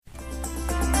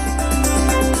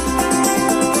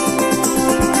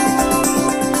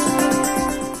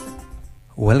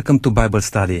Welcome to Bible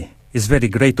Study. It's very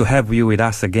great to have you with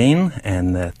us again,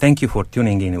 and thank you for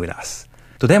tuning in with us.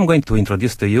 Today I'm going to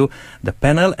introduce to you the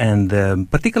panel, and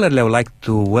particularly I would like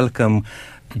to welcome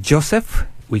Joseph,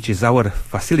 which is our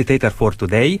facilitator for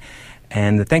today.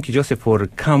 And thank you, Joseph, for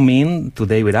coming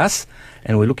today with us.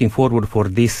 And we're looking forward for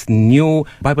this new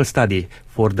Bible study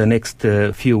for the next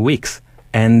few weeks.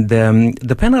 And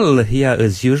the panel here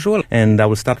as usual, and I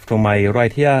will start from my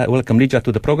right here. Welcome, Lydia,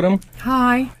 to the program.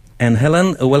 Hi. And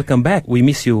Helen, welcome back. We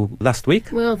missed you last week.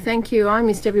 Well, thank you. I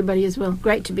missed everybody as well.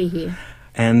 Great to be here.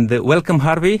 And welcome,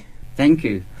 Harvey. Thank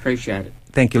you. Appreciate it.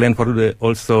 Thank you, Len, for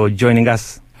also joining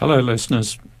us. Hello,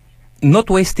 listeners. Not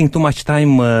wasting too much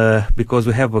time because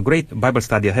we have a great Bible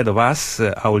study ahead of us,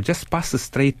 I will just pass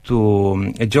straight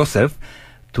to Joseph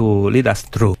to lead us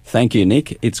through. Thank you,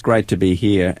 Nick. It's great to be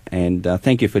here, and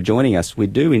thank you for joining us. We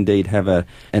do indeed have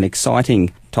an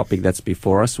exciting topic that's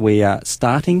before us. We are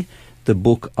starting the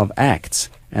book of Acts,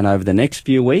 and over the next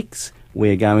few weeks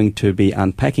we're going to be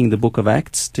unpacking the book of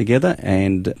Acts together,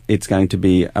 and it's going to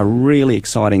be a really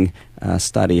exciting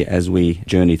study as we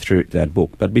journey through that book.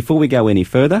 But before we go any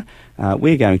further,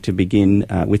 we're going to begin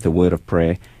with a word of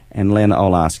prayer, and Len,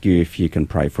 I'll ask you if you can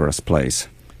pray for us, please.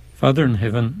 Father in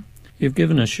heaven, you've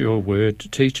given us your word to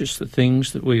teach us the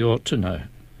things that we ought to know.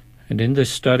 And in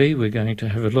this study we're going to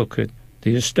have a look at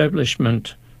the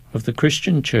establishment of the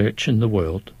Christian church in the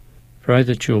world. Pray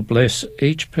that you'll bless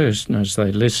each person as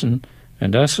they listen,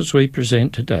 and us as we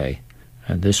present today.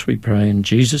 And this we pray in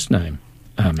Jesus' name.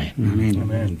 Amen. Amen.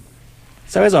 Amen.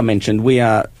 So as I mentioned, we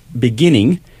are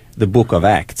beginning the book of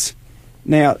Acts.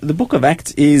 Now, the book of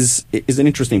Acts is an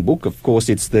interesting book. Of course,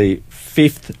 it's the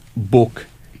fifth book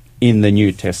in the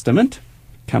New Testament,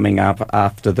 coming up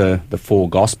after the four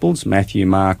Gospels, Matthew,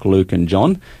 Mark, Luke and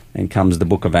John. Then comes the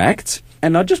book of Acts.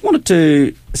 And I just wanted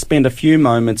to spend a few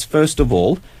moments, first of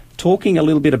all, talking a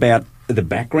little bit about the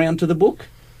background to the book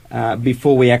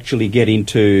before we actually get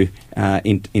into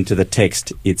the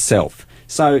text itself.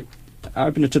 So I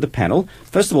open it to the panel.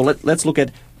 First of all, let's look at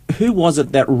who was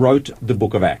it that wrote the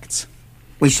book of Acts.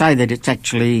 We say that it's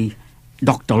actually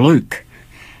Dr. Luke.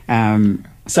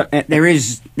 There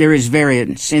is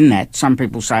variance in that. Some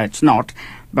people say it's not,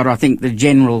 but I think the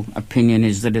general opinion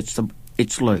is that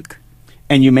it's Luke.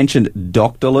 And you mentioned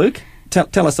Dr. Luke.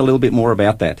 Tell us a little bit more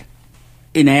about that.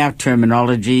 In our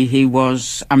terminology, he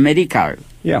was a medico.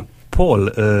 Yeah. Paul,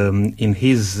 in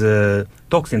his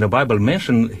talks in the Bible,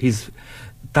 mentioned his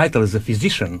title as a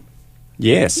physician.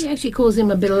 Yes. He actually calls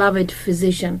him a beloved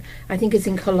physician. I think it's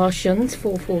in Colossians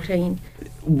 4:14.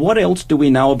 What else do we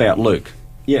know about Luke?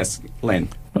 Yes, Len.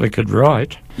 Well, he could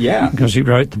write. Yeah. Because he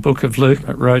wrote the book of Luke,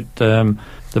 wrote the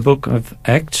book of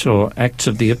Acts, or Acts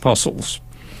of the Apostles.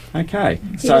 Okay.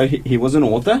 So he was an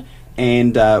author,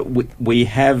 and we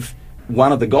have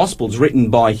one of the Gospels written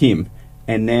by him,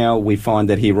 and now we find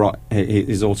that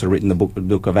he's also written the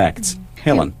book of Acts.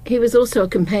 Helen. He was also a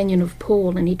companion of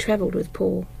Paul, and he travelled with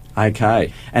Paul.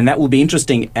 Okay, and that will be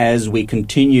interesting as we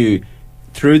continue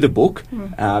through the book,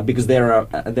 because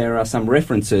there are some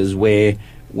references where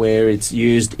it's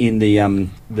used in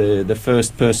the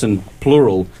first person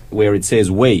plural, where it says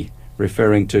we,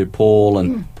 referring to Paul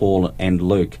and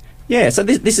Luke. Yeah, so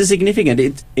this is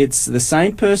significant. It's the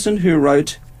same person who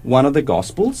wrote one of the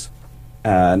Gospels,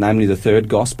 namely the third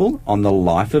Gospel, on the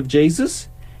life of Jesus,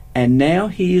 and now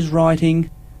he is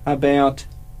writing about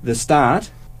the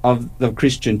start of the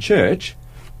Christian church,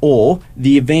 or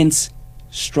the events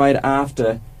straight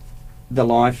after the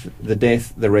life, the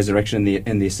death, the resurrection,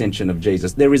 and the ascension of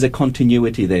Jesus. There is a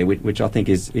continuity there, which I think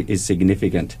is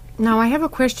significant. Now, I have a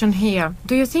question here.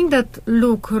 Do you think that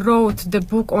Luke wrote the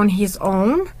book on his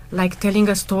own, like telling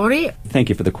a story? Thank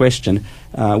you for the question.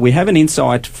 We have an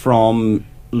insight from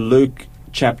Luke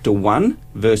chapter 1,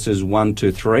 verses 1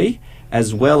 to 3,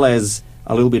 as well as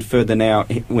a little bit further now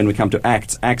when we come to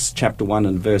Acts chapter 1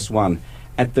 and verse 1.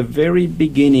 At the very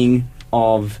beginning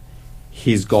of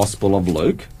his Gospel of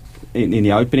Luke, in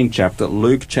the opening chapter,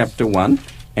 Luke chapter 1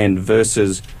 and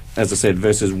verses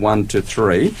 1 to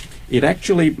 3, it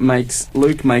actually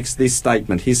Luke makes this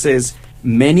statement. He says,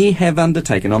 many have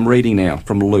undertaken, I'm reading now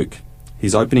from Luke,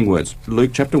 his opening words,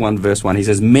 Luke chapter 1 verse 1, he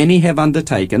says, many have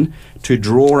undertaken to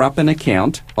draw up an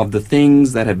account of the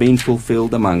things that have been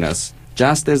fulfilled among us,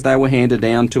 just as they were handed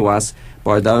down to us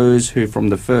by those who from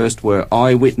the first were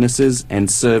eyewitnesses and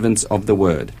servants of the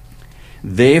word.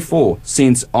 Therefore,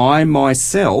 since I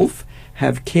myself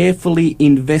have carefully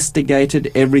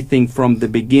investigated everything from the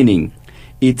beginning,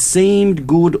 it seemed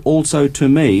good also to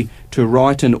me to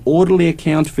write an orderly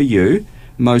account for you,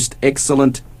 most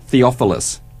excellent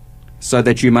Theophilus, so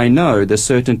that you may know the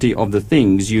certainty of the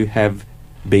things you have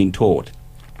been taught.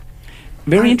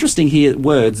 Very interesting here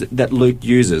words that Luke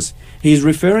uses. He's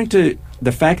referring to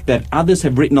the fact that others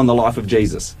have written on the life of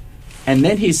Jesus. And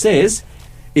then he says,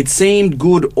 it seemed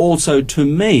good also to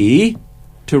me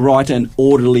to write an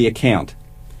orderly account.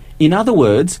 In other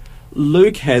words,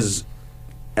 Luke has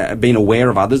been aware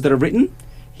of others that have written.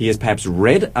 He has perhaps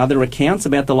read other accounts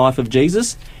about the life of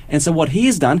Jesus. And so what he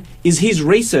has done is he's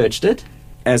researched it,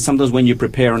 as sometimes when you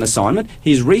prepare an assignment,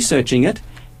 he's researching it,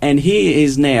 and he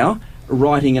is now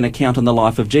writing an account on the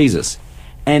life of Jesus.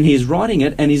 And he's writing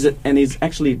it, and he's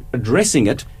actually addressing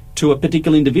it to a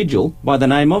particular individual by the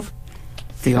name of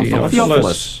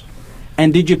Theophilus.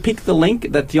 And did you pick the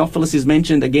link that Theophilus is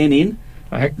mentioned again in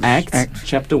Acts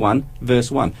chapter 1, verse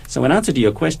 1? So in answer to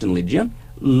your question, Lydia,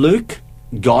 Luke,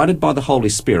 guided by the Holy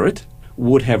Spirit,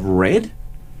 would have read,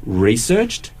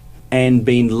 researched, and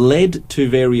been led to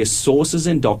various sources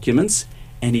and documents,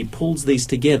 and he pulls these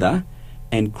together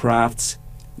and crafts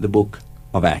the book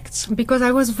of Acts. Because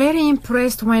I was very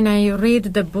impressed when I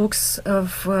read the books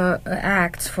of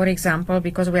Acts, for example,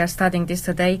 because we are studying this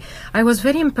today. I was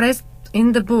very impressed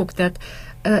in the book that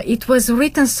it was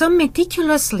written so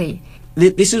meticulously.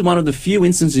 This is one of the few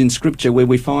instances in Scripture where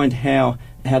we find how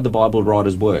the Bible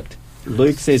writers worked.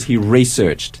 Luke says he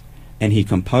researched and he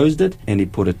composed it and he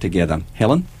put it together.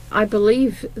 Helen? I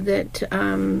believe that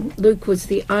Luke was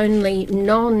the only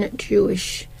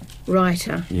non-Jewish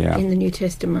writer in the New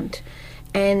Testament.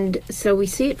 And so we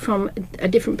see it from a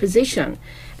different position.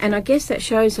 And I guess that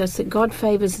shows us that God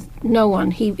favours no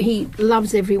one. He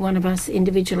loves every one of us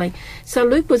individually. So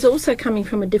Luke was also coming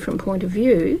from a different point of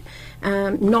view,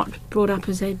 not brought up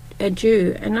as a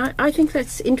Jew. And I think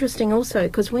that's interesting also,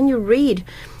 because when you read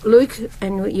Luke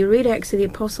and you read Acts of the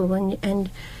Apostle and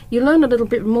you learn a little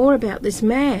bit more about this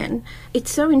man,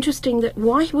 it's so interesting that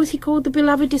why was he called the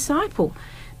beloved disciple?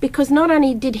 Because not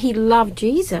only did he love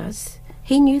Jesus,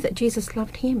 he knew that Jesus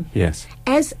loved him. Yes.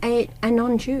 As a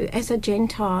non-Jew, as a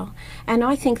Gentile. And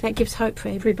I think that gives hope for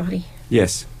everybody.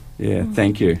 Yes. Yeah,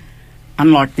 thank you.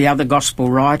 Unlike the other gospel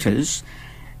writers,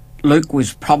 Luke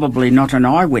was probably not an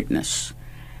eyewitness,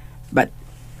 but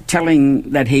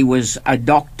telling that he was a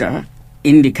doctor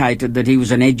indicated that he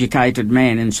was an educated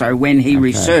man, and so when he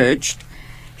researched,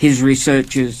 his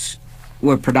researches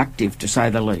were productive, to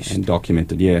say the least. And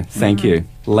documented, yeah. Thank you.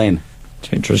 Len?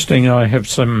 It's interesting. I have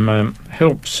some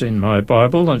helps in my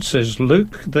Bible that says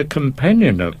Luke, the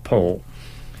companion of Paul.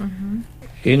 Mm-hmm.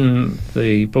 In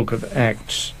the book of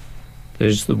Acts,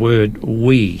 there's the word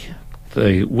we.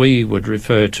 The we would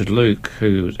refer to Luke,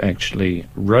 who actually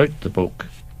wrote the book,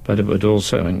 but it would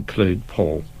also include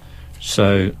Paul.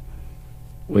 So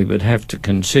we would have to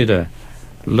consider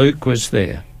Luke was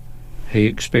there. He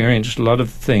experienced a lot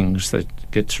of things that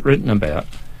gets written about,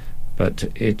 but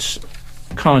it's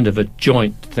kind of a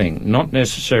joint thing, not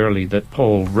necessarily that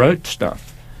Paul wrote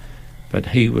stuff, but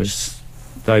they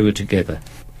were together.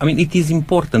 I mean, it is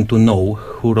important to know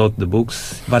who wrote the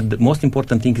books, but the most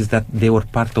important thing is that they were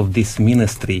part of this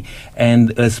ministry.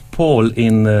 And as Paul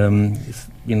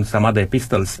in some other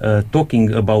epistles,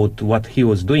 talking about what he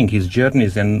was doing, his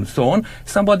journeys and so on,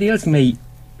 somebody else may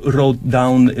wrote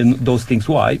down those things.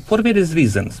 Why? For various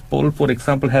reasons. Paul, for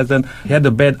example, had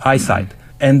a bad eyesight.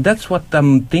 And that's what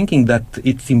I'm thinking, that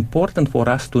it's important for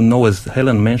us to know, as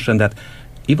Helen mentioned, that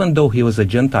even though he was a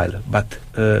Gentile, but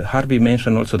Harvey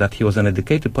mentioned also that he was an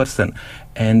educated person,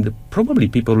 and probably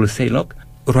people will say, look,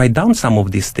 write down some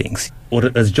of these things.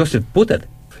 Or as Joseph put it,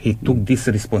 he took this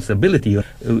responsibility.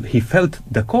 He felt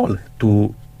the call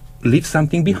to leave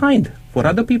something behind for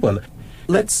other people.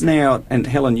 Let's now, and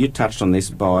Helen, you touched on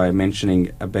this by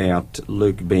mentioning about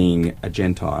Luke being a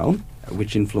Gentile,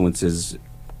 which influences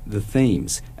the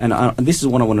themes. And this is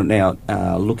what I want to now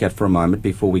look at for a moment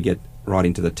before we get right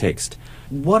into the text.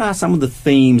 What are some of the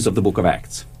themes of the book of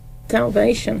Acts?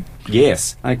 Salvation.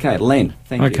 Yes. Okay, Len,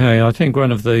 thank you. Okay, I think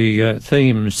one of the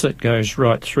themes that goes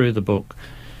right through the book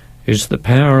is the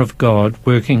power of God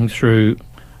working through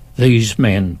these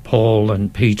men, Paul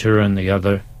and Peter and the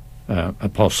other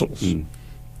apostles.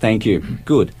 Thank you.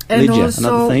 Good. And Lydia, also,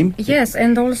 another theme? Yes,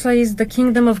 and also is the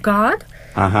kingdom of God.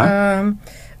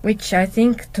 Which I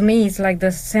think, to me, is like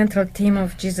the central theme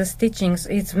of Jesus' teachings.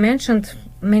 It's mentioned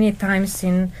many times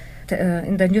in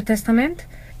the New Testament,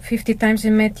 50 times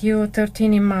in Matthew,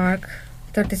 13 in Mark,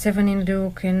 37 in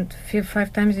Luke, and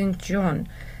 5 times in John.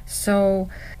 So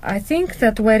I think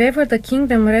that wherever the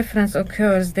kingdom reference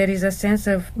occurs, there is a sense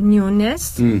of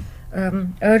newness,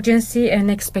 urgency, and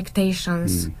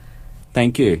expectations.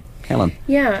 Thank you. Helen?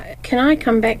 Yeah, can I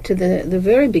come back to the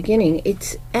very beginning?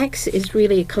 Acts is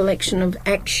really a collection of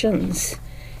actions.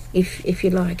 if you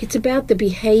like. It's about the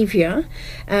behaviour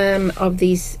of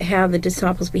these, how the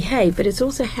disciples behave, but it's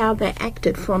also how they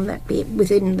acted from that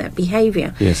within that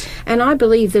behaviour. Yes. And I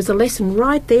believe there's a lesson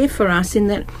right there for us in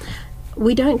that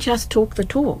we don't just talk the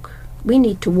talk. We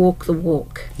need to walk the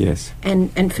walk. Yes.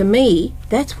 And for me,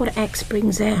 that's what Acts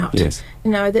brings out. Yes.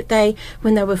 You know, that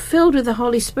when they were filled with the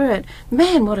Holy Spirit,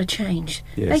 man, what a change.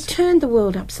 Yes. They turned the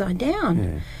world upside down.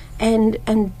 Yeah.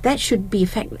 And that should be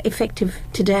effective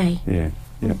today. Yeah.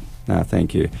 Yep. No,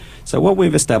 thank you. So what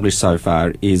we've established so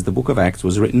far is the book of Acts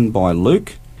was written by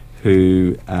Luke,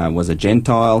 who was a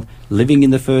Gentile living in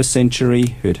the first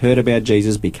century, who had heard about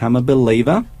Jesus, become a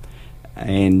believer,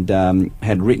 and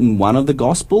had written one of the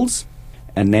Gospels,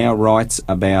 and now writes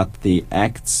about the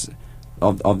Acts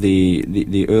of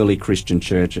the early Christian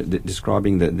church,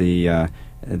 describing the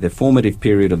formative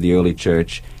period of the early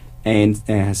church, and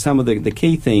some of the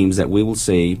key themes that we will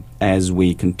see as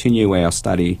we continue our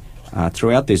study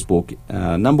throughout this book.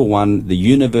 Number one, the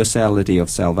universality of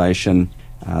salvation,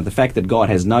 the fact that God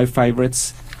has no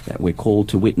favourites, that we're called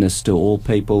to witness to all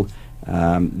people.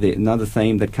 Another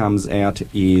theme that comes out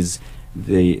is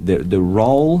the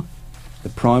role, the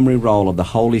primary role of the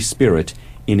Holy Spirit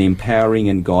in empowering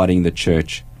and guiding the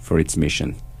church for its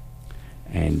mission.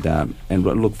 And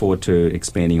we'll look forward to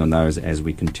expanding on those as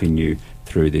we continue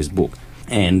through this book.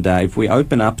 And if we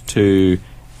open up to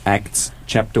Acts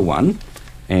chapter 1,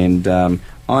 and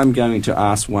I'm going to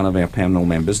ask one of our panel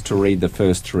members to read the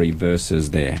first 3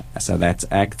 verses there. So that's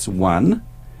Acts 1,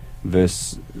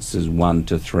 verses 1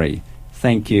 to 3.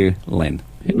 Thank you, Len.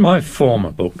 In my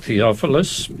former book,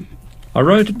 Theophilus, I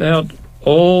wrote about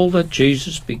all that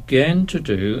Jesus began to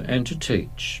do and to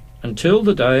teach until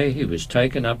the day he was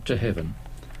taken up to heaven,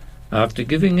 after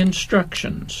giving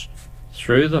instructions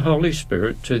through the Holy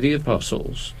Spirit to the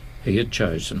apostles he had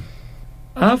chosen.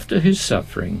 After his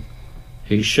suffering,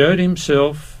 he showed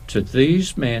himself to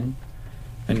these men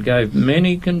and gave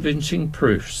many convincing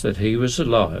proofs that he was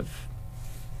alive.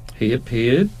 He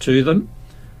appeared to them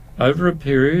over a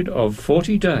period of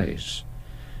 40 days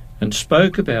and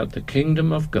spoke about the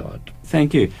kingdom of God.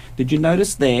 Thank you. Did you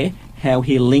notice there how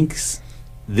he links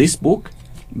this book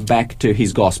back to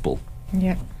his gospel?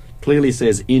 Yeah. Clearly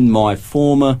says, in my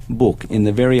former book, in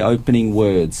the very opening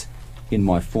words, in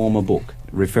my former book,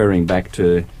 referring back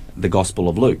to the Gospel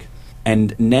of Luke.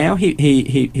 And now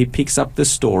he picks up the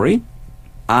story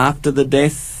after the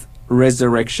death,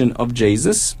 resurrection of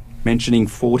Jesus, mentioning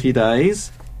 40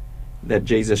 days that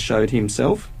Jesus showed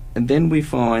himself. And then we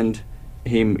find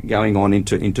him going on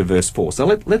into verse 4. So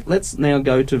let's now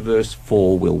go to verse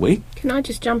 4, will we? Can I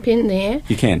just jump in there?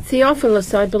 You can.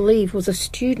 Theophilus, I believe, was a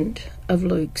student of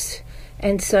Luke's,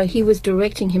 and so he was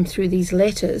directing him through these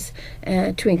letters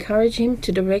to encourage him,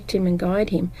 to direct him and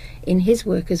guide him in his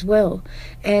work as well.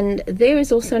 And there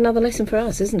is also another lesson for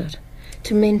us, isn't it?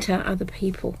 To mentor other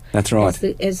people. That's right.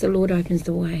 As the Lord opens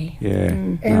the way. Yeah,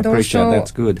 And I appreciate also,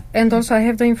 that's good. And also I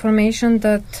have the information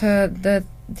that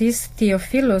this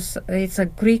Theophilus is a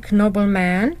Greek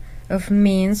nobleman of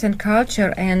means and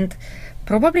culture, and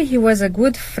probably he was a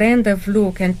good friend of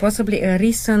Luke and possibly a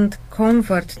recent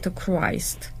convert to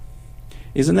Christ.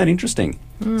 Isn't that interesting?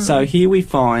 So here we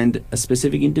find a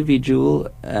specific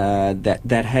individual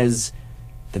that has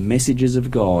the messages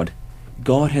of God.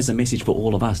 God has a message for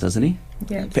all of us, doesn't he?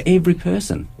 Yes. For every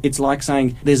person. It's like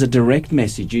saying there's a direct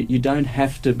message. You don't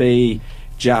have to be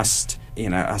just,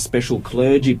 a special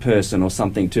clergy person or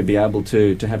something to be able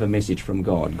to have a message from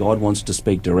God. God wants to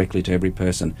speak directly to every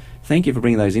person. Thank you for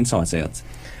bringing those insights out.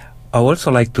 I would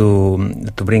also like to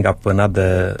bring up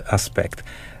another aspect.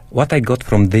 What I got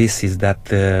from this is that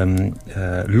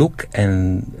Luke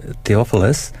and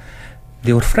Theophilus,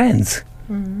 they were friends.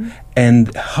 Mm-hmm.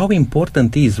 And how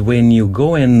important it is when you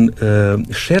go and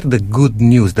share the good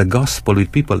news, the gospel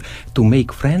with people, to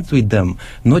make friends with them,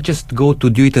 not just go to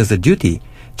do it as a duty,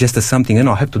 just as something,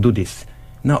 I have to do this.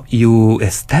 No, you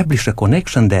establish a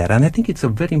connection there, and I think it's a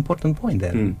very important point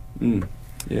there.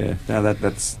 Yeah, no,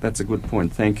 that's a good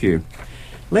point. Thank you.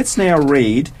 Let's now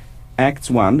read Acts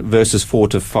 1, verses 4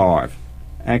 to 5.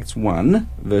 Acts 1,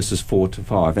 verses 4 to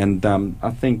 5. And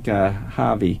I think,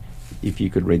 Harvey, if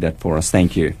you could read that for us.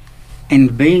 Thank you.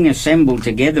 And being assembled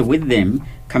together with them,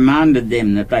 commanded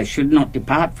them that they should not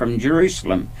depart from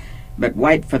Jerusalem, but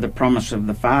wait for the promise of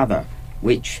the Father,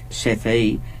 which, saith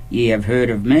he, ye have heard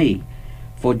of me.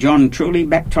 For John truly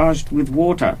baptized with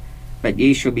water, but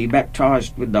ye shall be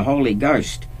baptized with the Holy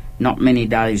Ghost not many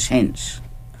days hence.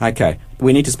 Okay,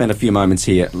 we need to spend a few moments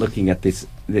here looking at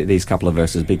these couple of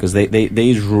verses, because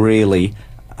these really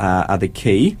are the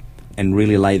key and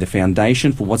really lay the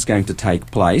foundation for what's going to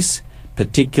take place,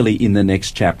 particularly in the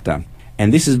next chapter.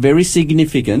 And this is very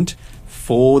significant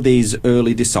for these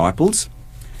early disciples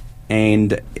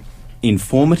and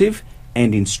informative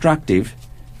and instructive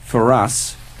for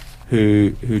us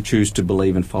who choose to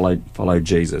believe and follow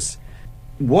Jesus.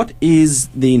 What is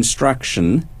the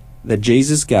instruction that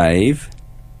Jesus gave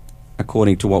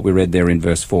according to what we read there in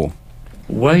verse 4?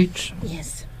 Wait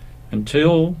Yes.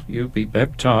 until you be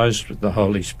baptized with the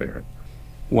Holy Spirit.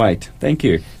 Wait, thank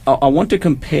you. I want to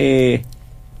compare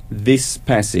this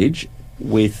passage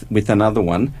with another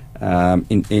one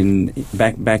in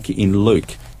back in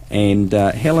Luke. And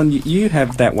Helen, you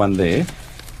have that one there.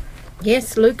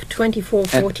 Yes, Luke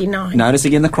 24:49. Notice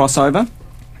again the crossover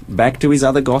back to his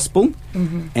other gospel.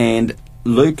 And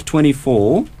Luke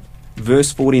 24,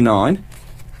 verse 49,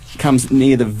 comes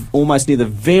almost near the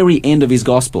very end of his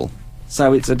gospel.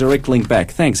 So it's a direct link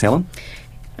back. Thanks, Helen.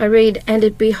 I read,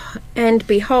 and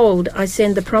behold, I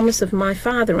send the promise of my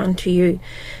Father unto you.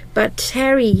 But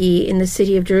tarry ye in the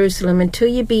city of Jerusalem until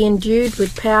ye be endued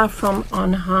with power from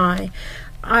on high.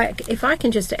 If I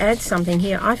can just add something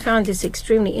here, I found this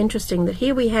extremely interesting, that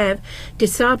here we have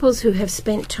disciples who have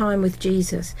spent time with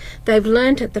Jesus. They've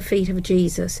learnt at the feet of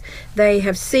Jesus. They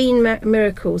have seen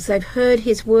miracles. They've heard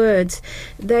his words.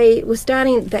 They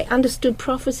understood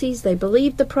prophecies. They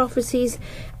believed the prophecies.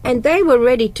 And they were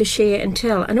ready to share and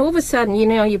tell. And all of a sudden,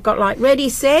 you've got like ready,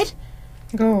 set,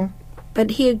 Go.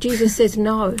 But here Jesus says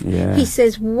no. Yeah. He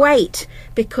says wait,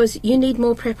 because you need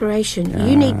more preparation.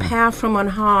 You need power from on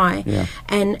high. Yeah.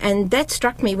 And that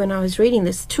struck me when I was reading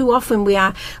this. Too often we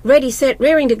are ready, set,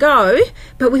 raring to go,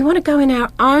 but we want to go in our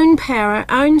own power,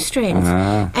 our own strength.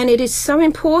 And it is so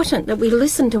important that we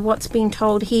listen to what's being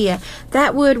told here.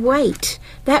 That word wait,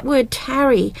 that word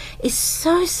tarry is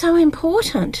so, so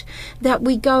important, that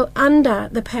we go under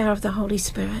the power of the Holy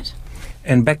Spirit.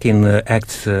 And back in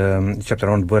Acts chapter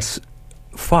 1, verse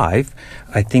 5,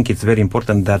 I think it's very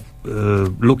important that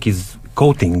Luke is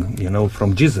quoting,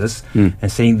 from Jesus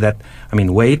and saying that,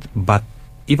 wait, but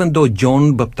even though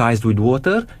John baptized with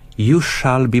water, you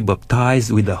shall be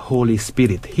baptized with the Holy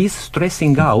Spirit. He's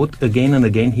stressing out again and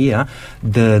again here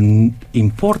the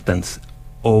importance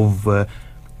of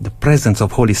the presence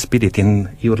of Holy Spirit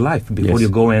in your life before you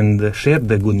go and share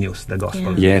the good news, the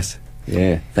gospel. Yes.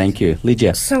 Yeah, thank you.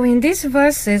 Lydia. So in these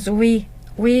verses, we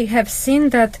have seen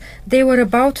that they were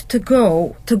about to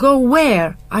go. To go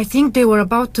where? I think they were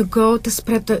about to go to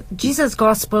spread the Jesus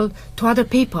gospel to other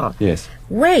people. Yes.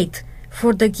 Wait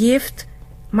for the gift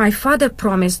my Father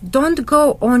promised. Don't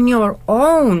go on your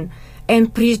own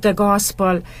and preach the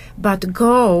gospel, but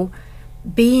go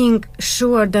being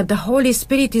sure that the Holy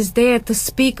Spirit is there to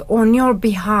speak on your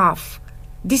behalf.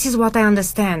 This is what I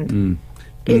understand.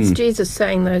 It's Jesus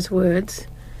saying those words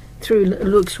through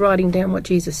Luke's writing down what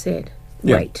Jesus said.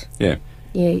 Yeah. Wait. Yeah.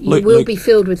 Yeah, you Luke- will Luke- be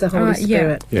filled with the Holy Yeah.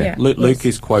 Spirit. Yeah. Yeah. Luke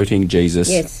is quoting Jesus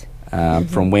Yes.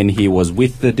 from when he was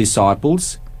with the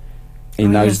disciples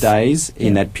in those days,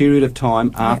 in that period of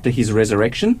time after his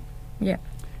resurrection. Yeah.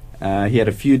 He had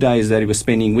a few days that he was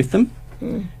spending with them,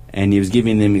 and he was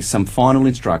giving them some final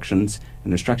instructions.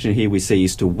 And the instruction here we see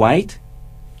is to wait,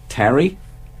 tarry,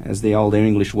 as the old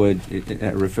English word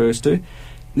refers to.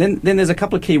 Then there's a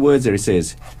couple of key words there, he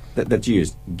says, that's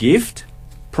used. Gift,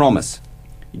 promise.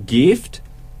 Gift,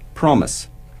 promise.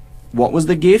 What was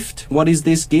the gift? What is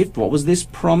this gift? What was this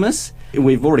promise?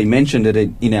 We've already mentioned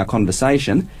it in our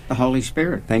conversation. The Holy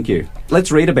Spirit. Thank you.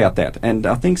 Let's read about that. And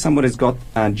I think somebody's got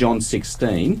John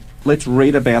 16. Let's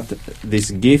read about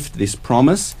this gift, this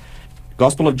promise.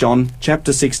 Gospel of John,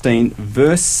 chapter 16,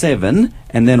 verse 7,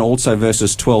 and then also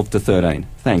verses 12 to 13.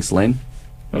 Thanks, Len.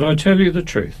 But I tell you the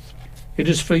truth. It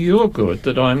is for your good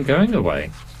that I am going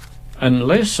away.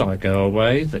 Unless I go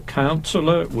away, the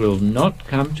Counselor will not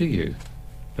come to you.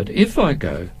 But if I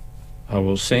go, I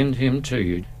will send him to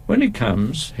you. When he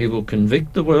comes, he will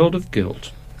convict the world of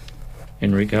guilt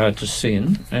in regard to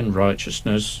sin and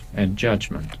righteousness and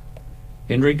judgment.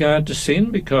 In regard to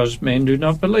sin, because men do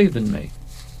not believe in me.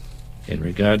 In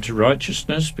regard to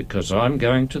righteousness, because I am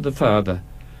going to the Father,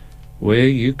 where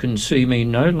you can see me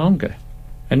no longer.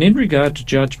 And in regard to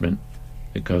judgment,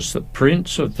 because the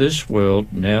prince of this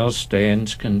world now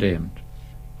stands condemned.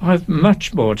 I have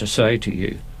much more to say to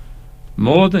you,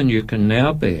 more than you can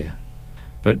now bear.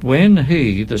 But when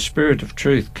he, the Spirit of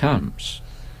truth, comes,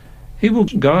 he will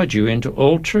guide you into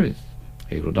all truth.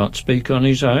 He will not speak on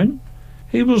his own.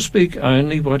 He will speak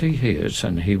only what he hears,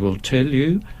 and he will tell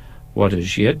you what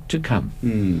is yet to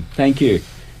come. Thank you.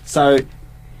 So,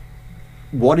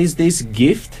 what is this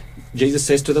gift? Jesus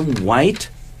says to them, wait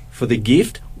for the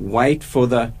gift, wait for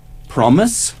the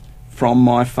promise from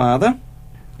my Father,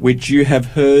 which you have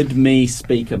heard me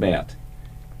speak about.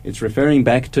 It's referring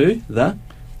back to the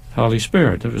Holy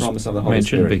Spirit. It was promise of the Holy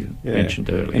Spirit. Mentioned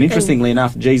earlier. And interestingly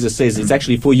enough, Jesus says it's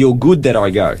actually for your good that I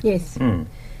go. Yes.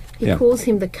 He calls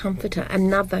him the Comforter,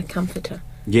 another Comforter.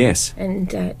 Yes.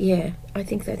 And I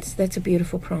think that's a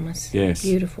beautiful promise. Yes.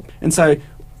 Beautiful. And so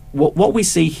what we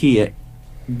see here,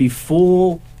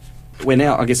 before we're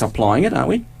now, I guess, applying it, aren't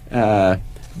we?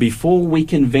 Before we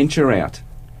can venture out,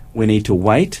 we need to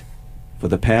wait for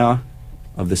the power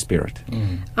of the Spirit.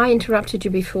 I interrupted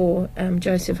you before,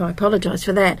 Joseph. I apologise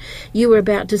for that. You were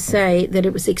about to say that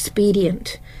it was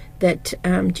expedient that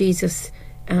Jesus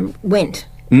went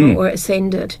or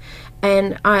ascended.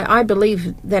 And I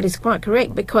believe that is quite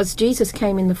correct, because Jesus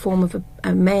came in the form of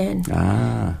a man,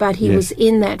 but he was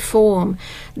in that form.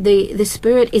 The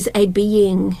Spirit is a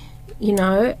being,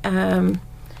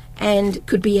 and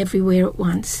could be everywhere at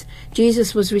once.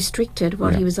 Jesus was restricted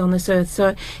while he was on this earth.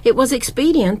 So it was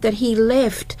expedient that he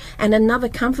left and another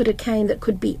Comforter came that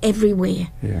could be everywhere.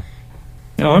 Yeah.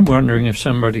 Now, I'm wondering if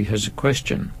somebody has a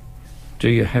question. Do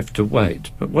you have to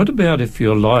wait? But what about if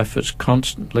your life is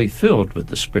constantly filled with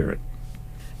the Spirit?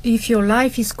 If your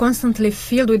life is constantly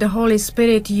filled with the Holy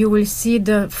Spirit, you will see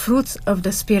the fruits of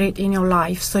the Spirit in your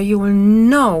life. So you will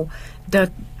know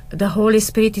that the Holy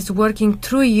Spirit is working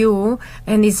through you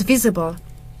and is visible.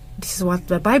 This is what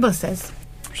the Bible says.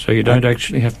 So you don't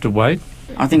actually have to wait?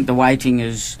 I think the waiting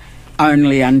is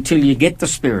only until you get the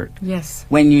Spirit. Yes.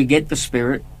 When you get the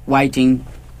Spirit, waiting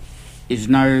is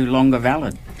no longer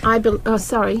valid.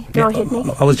 Sorry. Go ahead,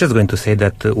 Nick. I was just going to say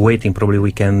that waiting, probably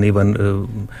we can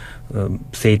even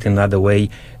say it another way.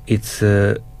 It's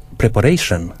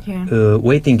preparation. Yeah.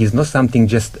 Waiting is not something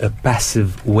just a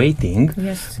passive waiting,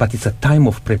 but it's a time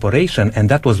of preparation, and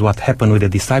that was what happened with the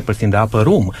disciples in the upper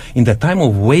room. In the time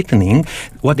of waiting,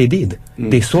 what they did,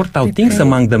 they sort out things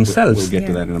among themselves. We'll get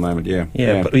to that in a moment.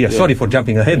 Sorry for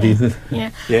jumping ahead.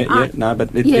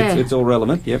 But it's all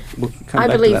relevant. Yep, we'll come I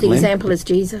back believe to that, the example is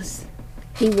Jesus.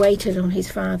 He waited on his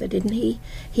Father, didn't he?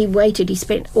 He waited. He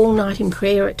spent all night in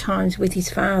prayer at times with his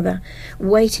Father,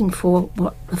 waiting for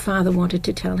what the Father wanted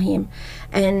to tell him.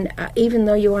 And even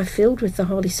though you are filled with the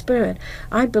Holy Spirit,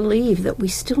 I believe that we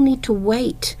still need to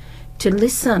wait to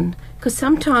listen. Because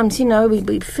sometimes,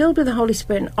 we filled with the Holy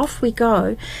Spirit and off we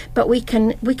go, but we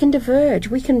can diverge.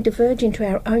 We can diverge into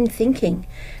our own thinking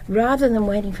rather than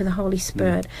waiting for the Holy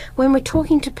Spirit. When we're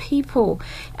talking to people,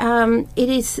 it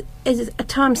is a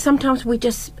time sometimes we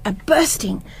just are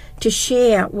bursting to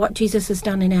share what Jesus has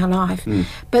done in our life.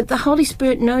 But the Holy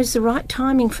Spirit knows the right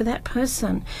timing for that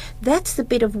person. That's the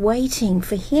bit of waiting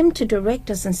for him to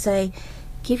direct us and say,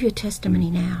 give your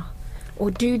testimony now, or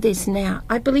do this now.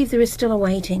 I believe there is still a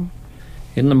waiting.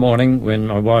 In the morning, when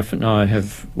my wife and I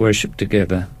have worshipped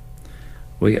together,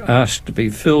 we ask to be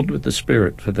filled with the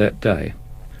Spirit for that day.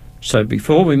 So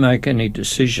before we make any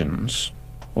decisions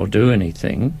or do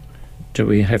anything, do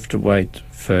we have to wait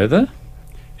further?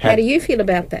 How do you feel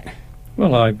about that?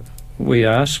 Well, we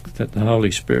ask that the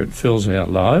Holy Spirit fills our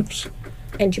lives.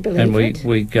 And you believe and it?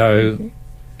 we go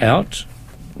out.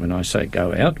 When I say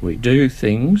go out, we do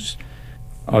things,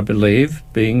 I believe,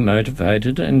 being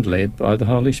motivated and led by the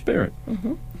Holy Spirit.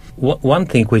 One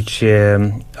thing which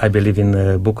I believe in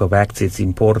the book of Acts is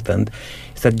important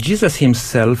is that Jesus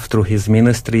himself, through his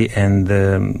ministry and,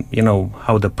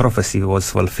 how the prophecy was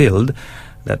fulfilled,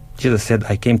 that Jesus said,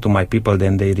 I came to my people,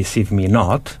 then they received me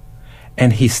not.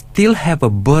 And he still have a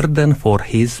burden for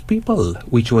his people,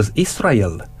 which was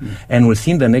Israel. And we'll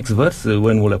see in the next verse,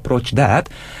 when we'll approach that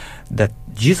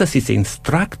Jesus is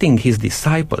instructing his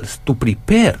disciples to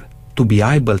prepare to be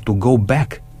able to go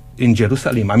back in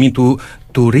Jerusalem. I mean, to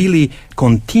really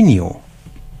continue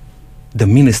the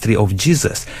ministry of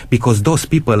Jesus, because those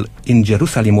people in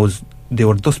Jerusalem they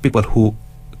were those people who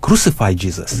crucified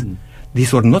Jesus.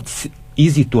 These were not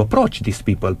easy to approach, these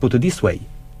people, put it this way.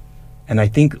 And I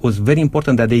think it was very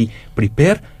important that they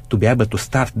prepare to be able to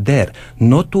start there,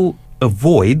 not to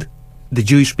avoid the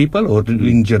Jewish people or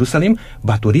in Jerusalem,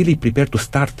 but to really prepare to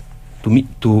start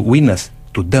to witness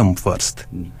to them first.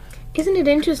 Isn't it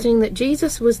interesting that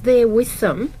Jesus was there with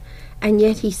them, and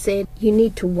yet he said, you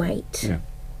need to wait? Yeah.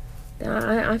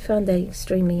 I found that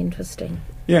extremely interesting.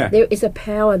 Yeah. There is a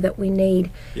power that we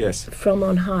need from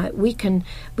on high. We can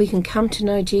come to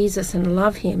know Jesus and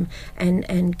love him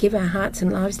and give our hearts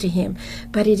and lives to him,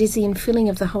 but it is the infilling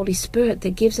of the Holy Spirit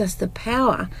that gives us the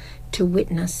power to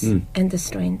witness and the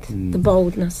strength, the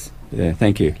boldness. Yeah,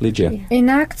 thank you. Lydia. In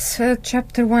Acts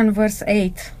chapter 1 verse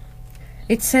 8,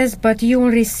 it says, but you will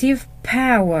receive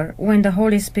power when the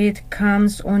Holy Spirit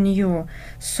comes on you.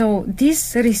 So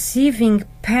this receiving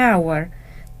power,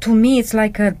 to me, it's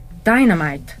like a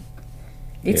dynamite.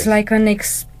 It's like an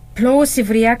explosive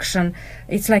reaction.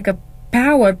 It's like a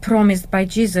power promised by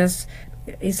Jesus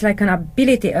it's like an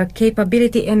ability, a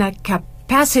capability, and a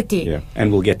capacity. Yeah,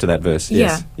 and we'll get to that verse.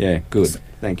 Yes. Yeah, good.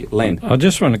 Thank you. Len. I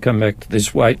just want to come back to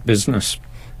this wait business.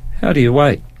 How do you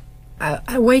wait?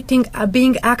 Waiting,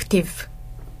 being active.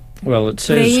 Well, it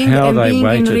says praying how and they being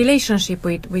waited. in relationship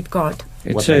with God.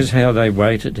 It says how they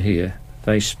waited here.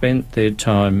 They spent their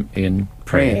time in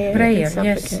prayer. Prayer,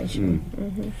 yes.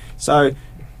 So,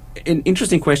 an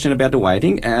interesting question about the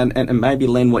waiting, and maybe,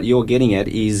 Len, what you're getting at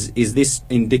is this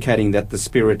indicating that the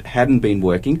Spirit hadn't been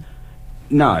working?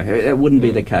 No, it wouldn't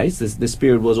be the case. The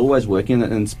Spirit was always working,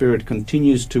 and Spirit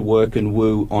continues to work and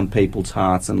woo on people's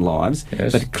hearts and lives.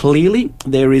 Yes. But clearly,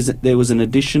 there was an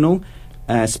additional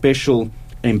special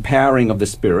empowering of the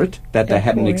Spirit that they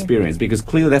hadn't experienced, because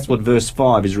clearly that's what verse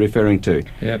 5 is referring to.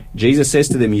 Yep. Jesus says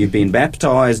to them, you've been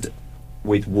baptized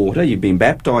with water, you've been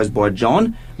baptized by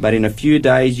John, but in a few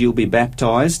days you'll be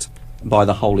baptized by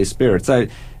the Holy Spirit. So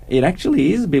it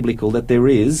actually is biblical that there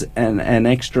is an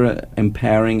extra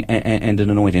empowering and an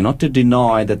anointing. Not to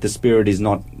deny that the Spirit is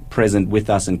not present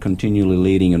with us and continually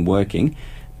leading and working,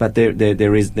 but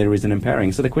there is an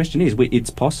empowering. So the question is, it's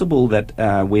possible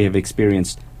that we have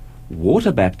experienced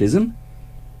water baptism,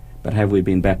 but have we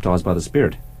been baptized by the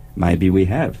Spirit? Maybe we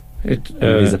have. It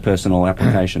is a personal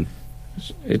application.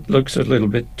 It looks a little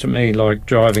bit to me like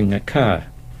driving a car.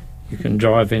 You can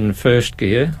drive in first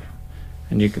gear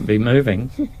and you can be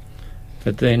moving,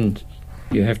 but then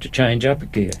you have to change up a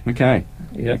gear. Okay.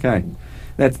 Yep. Okay.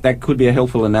 That could be a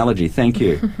helpful analogy. Thank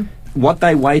you. What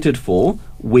they waited for,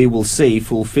 we will see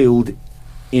fulfilled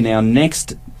in our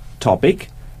next topic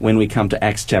when we come to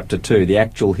Acts chapter 2, the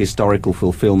actual historical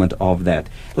fulfillment of that.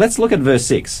 Let's look at verse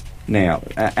 6 now.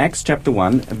 Acts chapter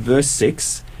 1, verse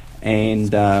 6,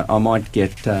 and I might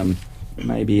get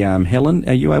maybe Helen,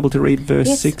 are you able to read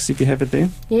verse 6 if you have it there?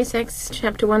 Yes, Acts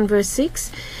chapter 1, verse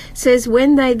 6 says,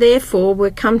 When they therefore were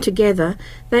come together,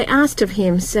 they asked of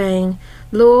him, saying,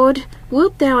 Lord,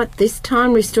 wilt thou at this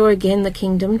time restore again the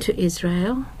kingdom to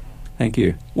Israel? Thank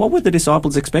you. What were the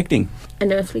disciples expecting?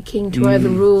 An earthly king to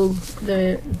overrule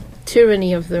the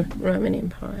tyranny of the Roman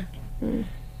Empire.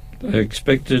 They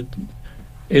expected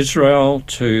Israel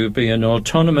to be an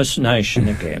autonomous nation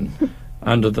again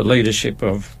under the leadership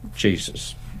of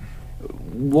Jesus.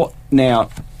 Now,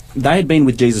 they had been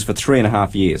with Jesus for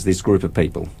 3.5 years, this group of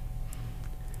people.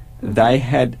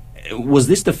 Was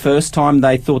this the first time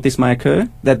they thought this may occur?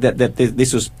 That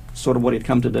this was sort of what he'd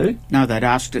come to do? No, they'd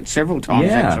asked it several times,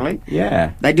 actually.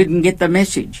 Yeah. They didn't get the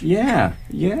message. Yeah.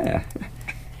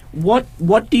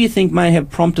 What do you think may have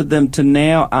prompted them to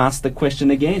now ask the question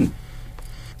again?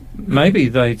 Maybe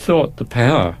they thought the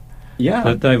power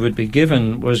that they would be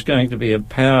given was going to be a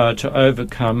power to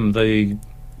overcome the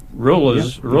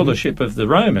rulership of the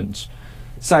Romans.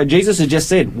 So Jesus has just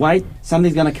said, wait,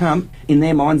 something's going to come. In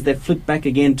their minds, they've flipped back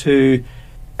again to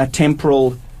a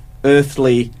temporal,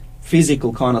 earthly,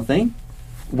 physical kind of thing,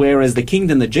 whereas the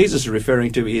kingdom that Jesus is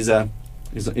referring to is of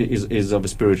a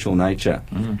spiritual nature.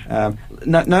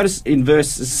 Notice in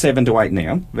verses 7 to 8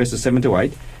 now,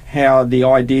 how the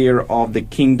idea of the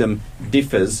kingdom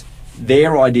differs.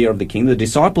 Their idea of the kingdom, the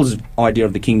disciples' idea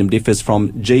of the kingdom, differs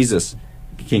from Jesus'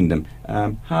 kingdom.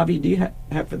 Harvey, do you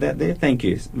have that there? Thank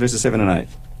you. Verses 7 and 8.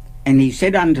 And he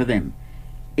said unto them,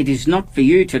 It is not for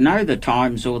you to know the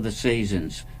times or the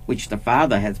seasons, which the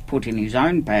Father hath put in his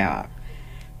own power.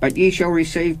 But ye shall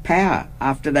receive power,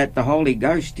 after that the Holy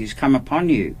Ghost is come upon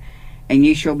you, and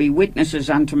ye shall be witnesses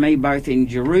unto me both in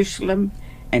Jerusalem,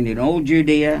 and in all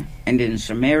Judea, and in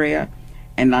Samaria,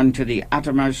 and unto the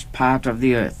uttermost part of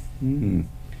the earth.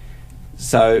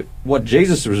 So what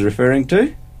Jesus was referring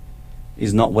to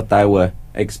is not what they were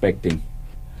expecting.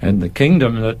 And the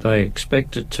kingdom that they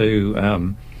expected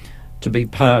to be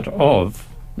part of,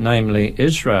 namely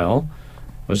Israel,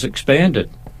 was expanded.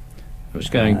 It was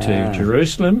going to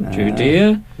Jerusalem,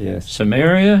 Judea,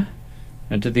 Samaria,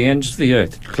 and to the ends of the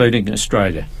earth, including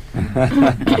Australia.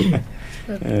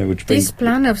 This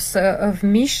plan of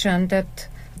mission that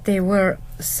they were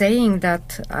saying,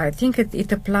 that I think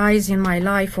it applies in my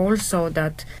life also,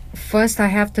 that first I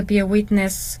have to be a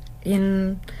witness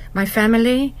in my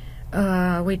family,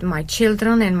 with my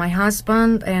children and my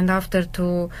husband, and after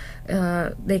to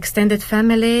the extended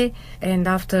family, and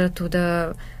after to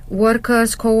the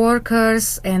workers,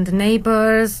 co-workers, and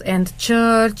neighbors, and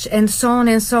church, and so on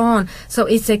and so on. So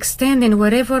it's extending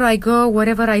wherever I go,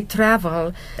 wherever I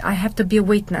travel, I have to be a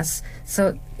witness.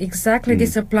 So exactly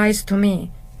this applies to me.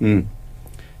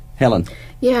 Helen?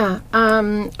 Yeah,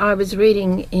 I was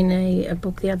reading in a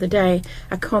book the other day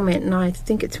a comment, and I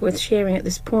think it's worth sharing at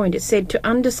this point. It said, to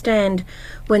understand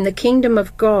when the kingdom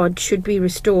of God should be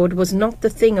restored was not the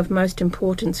thing of most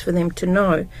importance for them to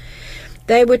know.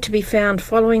 They were to be found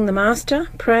following the Master,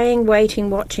 praying, waiting,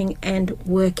 watching, and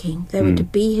working. They were to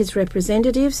be his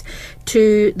representatives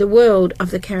to the world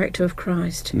of the character of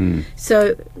Christ.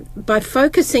 So by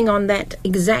focusing on that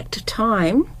exact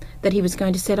time that he was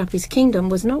going to set up his kingdom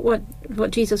was not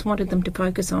what Jesus wanted them to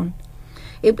focus on.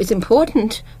 It was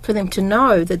important for them to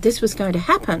know that this was going to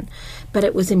happen, but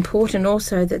it was important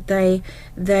also that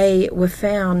they were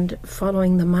found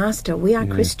following the Master. We are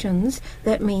Christians.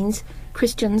 That means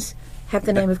Christians have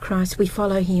the name of Christ. We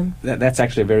follow him. That's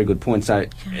actually a very good point. So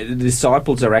the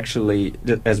disciples are actually,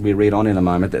 as we read on in a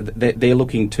moment, they're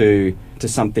looking to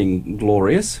something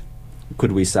glorious,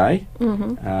 could we say.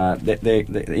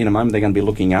 Mm-hmm. In a moment they're going to be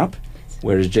looking up,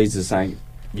 whereas Jesus is saying,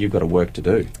 you've got a work to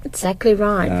do. Exactly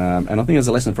right. And I think there's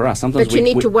a lesson for us. Sometimes but you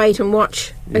need to wait and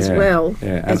watch as well.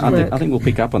 Yeah, and I think we'll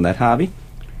pick up on that. Harvey?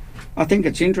 I think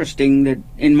it's interesting that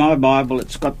in my Bible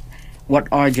it's got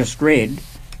what I just read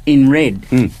in red.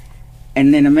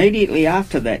 And then immediately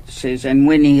after that it says, and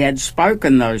when he had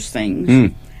spoken those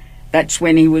things, that's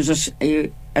when he was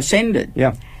ascended.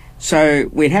 Yeah. So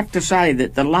we'd have to say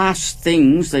that the last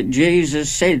things that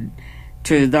Jesus said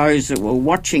to those that were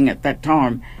watching at that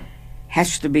time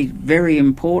has to be very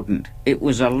important. It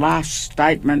was a last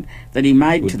statement that he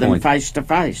made to them face to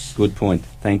face. Good point.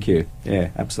 Thank you.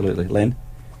 Yeah, absolutely. Len?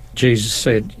 Jesus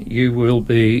said, you will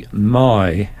be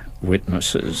my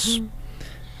witnesses.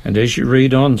 And as you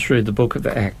read on through the book of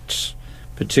Acts,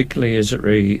 particularly as it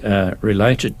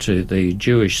related to the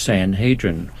Jewish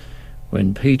Sanhedrin,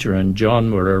 when Peter and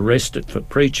John were arrested for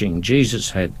preaching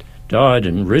Jesus had died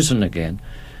and risen again,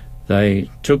 they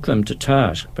took them to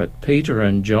task. But Peter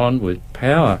and John, with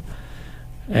power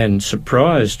and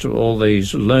surprise to all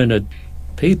these learned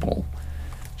people,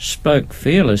 spoke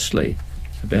fearlessly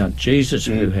about Jesus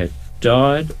who had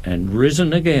died and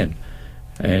risen again.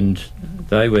 And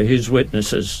they were his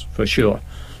witnesses for sure.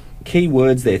 Key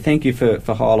words there. Thank you for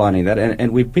highlighting that.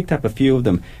 And we've picked up a few of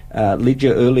them.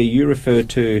 Lydia, earlier you referred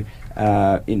to,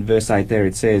 in verse 8 there,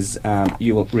 it says,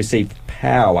 you will receive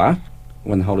power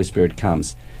when the Holy Spirit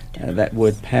comes. That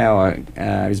word power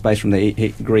is based from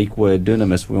the Greek word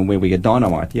dunamis, from where we get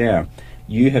dynamite. Yeah.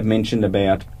 You have mentioned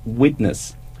about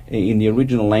witness. In the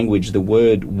original language, the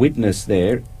word witness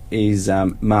there is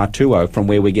martuo, from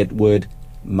where we get word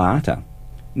martyr.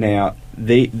 Now,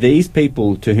 these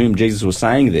people to whom Jesus was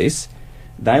saying this,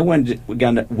 they were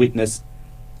going to witness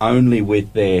only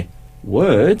with their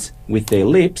words, with their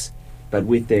lips, but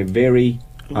with their very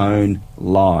own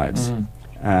lives,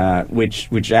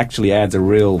 which actually adds a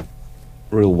real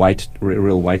weight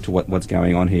to what's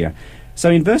going on here.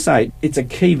 So in verse 8, it's a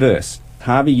key verse.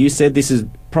 Harvey, you said this is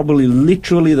probably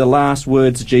literally the last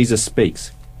words Jesus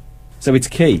speaks. So it's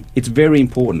key. It's very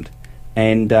important.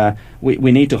 And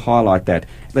we need to highlight that.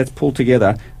 Let's pull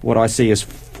together what I see as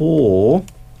 4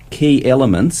 key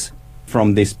elements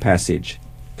from this passage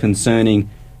concerning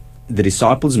the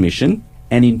disciples' mission,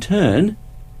 and in turn,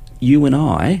 you and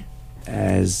I,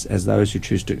 as those who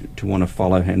choose to want to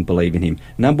follow and believe in him.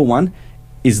 Number 1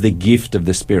 is the gift of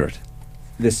the Spirit.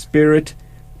 The Spirit,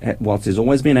 whilst has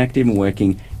always been active and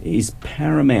working, is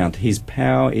paramount. His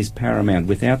power is paramount.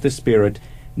 Without the Spirit,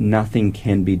 nothing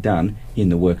can be done in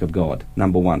the work of God.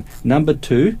 Number 1. Number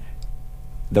 2,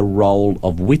 the role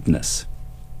of witness.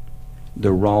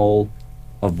 The role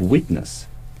of witness.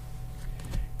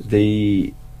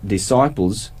 The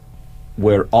disciples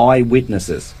were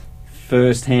eyewitnesses,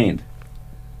 firsthand.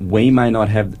 We may not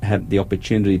have the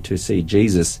opportunity to see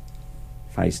Jesus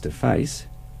face to face,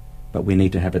 but we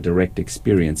need to have a direct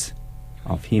experience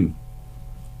of him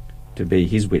to be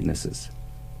his witnesses.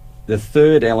 The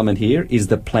third element here is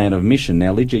the plan of mission.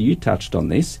 Now, Lydia, you touched on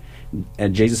this.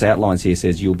 And Jesus outlines here,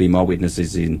 says, you'll be my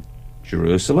witnesses in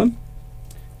Jerusalem.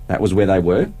 That was where they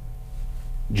were.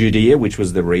 Judea, which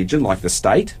was the region, like the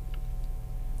state.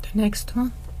 The next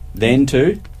one. Then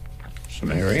to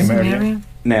Samaria.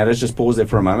 Now, let's just pause there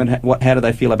for a moment. How do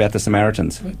they feel about the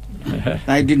Samaritans?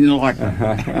 They didn't like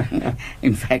them.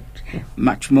 In fact,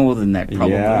 much more than that,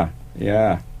 probably.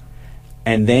 Yeah.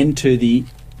 And then to the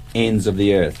ends of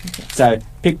the earth. So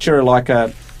picture like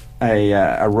a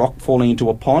rock falling into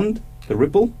a pond, the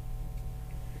ripples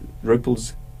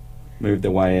move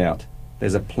their way out.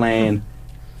 There's a plan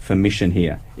for mission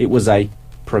here. It was a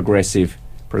progressive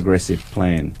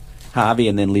plan. Harvey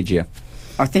and then Lydia.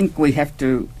 I think we have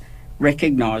to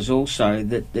recognise also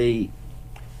that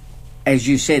as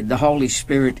you said, the Holy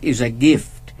Spirit is a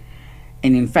gift.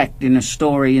 And in fact, in a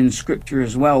story in Scripture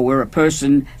as well, where a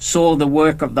person saw the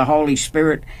work of the Holy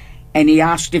Spirit and he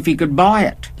asked if he could buy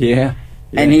it. Yeah.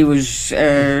 And he was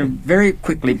very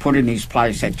quickly put in his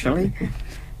place, actually,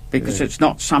 because it's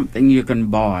not something you can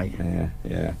buy.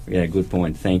 Yeah, good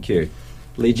point. Thank you.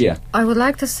 Lygia. I would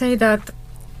like to say that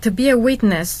to be a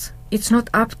witness, it's not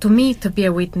up to me to be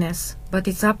a witness, but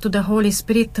it's up to the Holy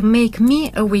Spirit to make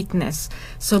me a witness.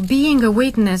 So being a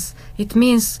witness, it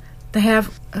means to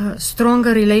have a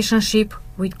stronger relationship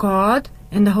with God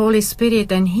and the Holy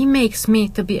Spirit, and He makes me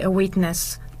to be a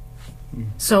witness.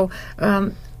 So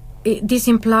this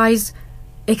implies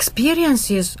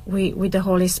experiences with the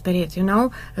Holy Spirit,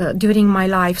 during my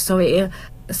life. So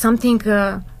something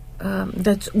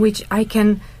that which I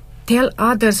can tell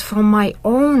others from my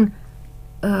own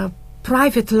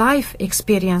private life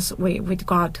experience with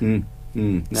God.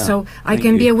 No, so I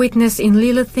can be a witness in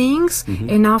little things,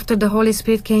 and after the Holy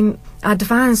Spirit can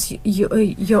advance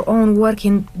your own work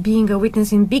in being a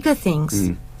witness in bigger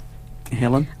things.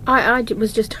 Helen? I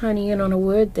was just honing in on a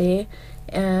word there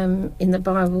in the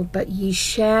Bible, but ye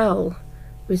shall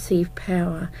receive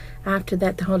power. After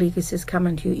that, the Holy Ghost has come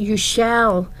unto you. You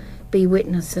shall be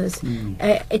witnesses.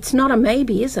 It's not a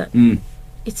maybe, is it?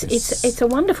 It's a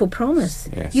wonderful promise.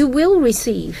 Yes. You will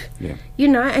receive,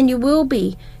 and you will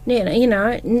be,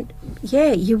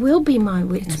 you will be my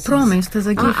witness. It's promised as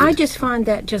a gift. I just find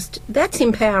that's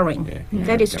empowering.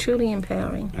 That is truly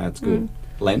empowering. That's good.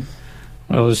 Len?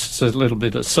 Well, it's a little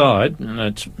bit aside, and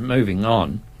it's moving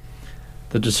on.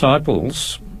 The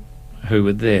disciples who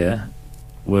were there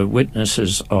were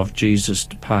witnesses of Jesus'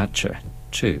 departure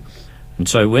too. And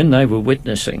so when they were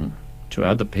witnessing to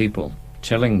other people,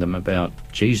 telling them about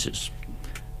Jesus,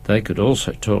 they could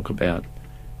also talk about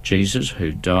Jesus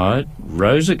who died,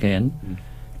 rose again,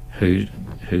 who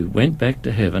went back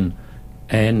to heaven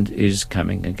and is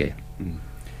coming again.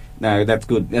 No, that's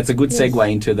good. That's a good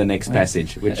segue into the next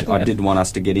passage, which I did want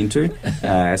us to get into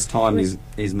as time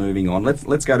is moving on.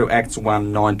 Let's go to Acts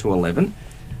 1, 9-11.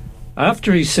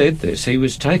 After he said this, he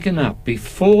was taken up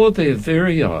before their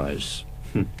very eyes,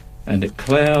 and a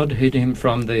cloud hid him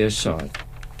from their sight.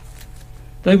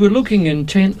 They were looking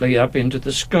intently up into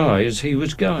the sky as he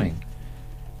was going,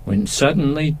 when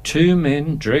suddenly 2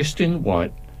 men dressed in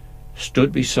white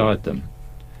stood beside them.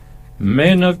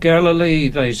 Men of Galilee,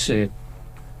 they said,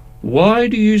 why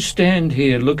do you stand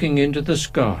here looking into the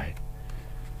sky?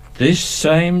 This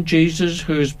same Jesus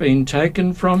who has been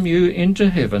taken from you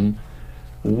into heaven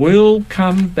will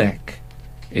come back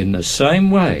in the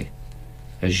same way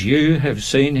as you have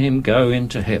seen him go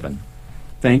into heaven.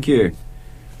 Thank you.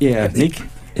 Yeah, Nick?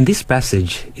 In this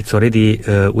passage, it's already,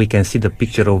 we can see the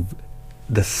picture of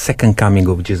the second coming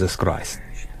of Jesus Christ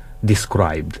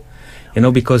described.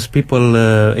 Because people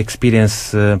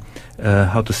experience,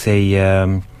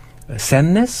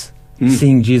 sadness,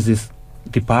 seeing Jesus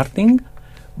departing,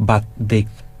 but the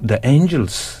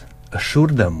angels assure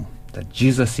them that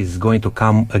Jesus is going to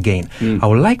come again. I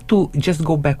would like to just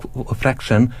go back a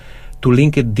fraction to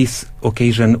link it this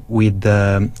occasion with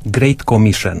the Great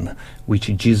Commission,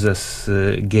 which Jesus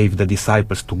gave the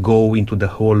disciples to go into the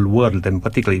whole world, and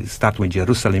particularly start with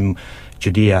Jerusalem,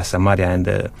 Judea, Samaria, and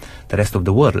the rest of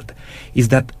the world, is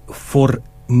that for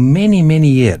many, many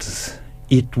years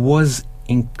it was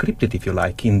encrypted, if you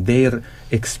like, in their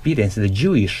experience, the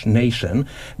Jewish nation,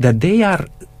 that they are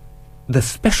the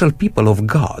special people of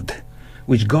God,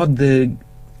 which God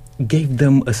gave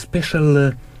them a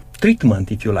special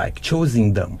treatment, if you like,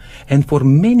 choosing them. And for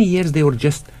many years they were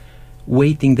just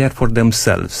waiting there for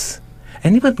themselves.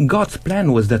 And even God's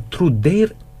plan was that through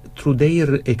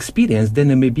their experience, then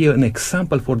there may be an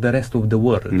example for the rest of the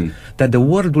world, that the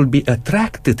world will be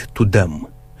attracted to them.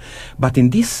 But in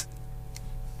this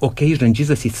occasion,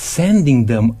 Jesus is sending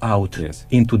them out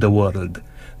into the world,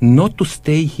 not to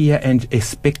stay here and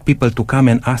expect people to come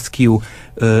and ask you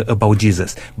about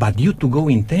Jesus, but you to go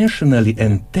intentionally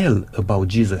and tell about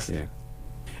Jesus. Yeah.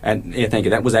 And thank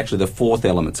you. That was actually the fourth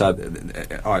element. So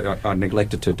I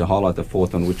neglected to highlight the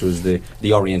fourth one, which was the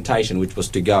orientation, which was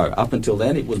to go. Up until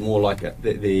then, it was more like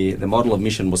the model of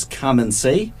mission was come and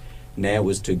see. Now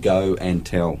was to go and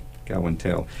tell. Go and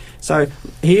tell. So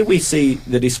here we see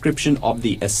the description of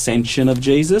the ascension of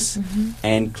Jesus,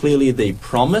 and clearly the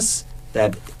promise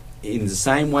that in the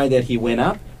same way that he went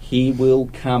up, he will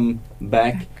come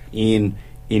back in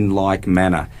like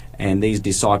manner. And these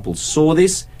disciples saw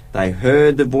this. They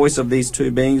heard the voice of these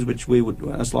 2 beings, which we would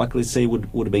most likely see would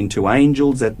have been 2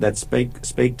 angels that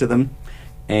speak to them.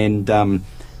 And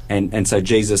so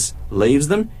Jesus leaves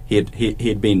them. He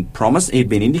had been promised. He had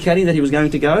been indicating that he was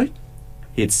going to go.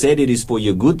 He had said, it is for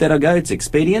your good that I go. It's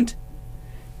expedient.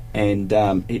 And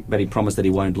but he promised that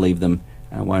he won't leave them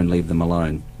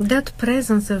alone. That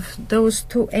presence of those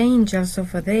 2 angels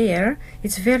over there,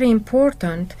 it's very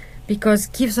important, because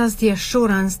it gives us the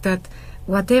assurance that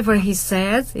whatever he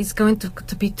says is going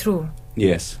to be true.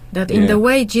 Yes. That in the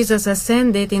way Jesus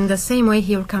ascended, in the same way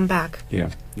he will come back. Yeah.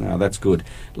 No, that's good.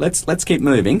 Let's keep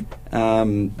moving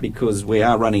because we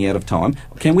are running out of time.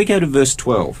 Can we go to verse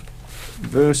 12?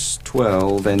 Verse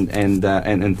 12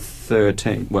 and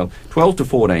 13. Well, 12 to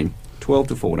 14. 12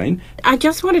 to 14. I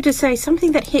just wanted to say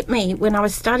something that hit me when I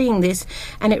was studying this,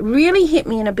 and it really hit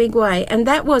me in a big way, and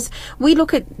that was, we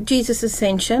look at Jesus'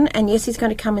 ascension, and yes, he's going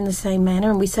to come in the same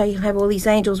manner, and we say he'll have all these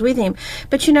angels with him.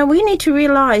 But, you know, we need to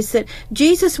realise that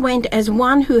Jesus went as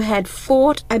one who had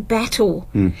fought a battle.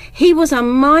 He was a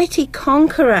mighty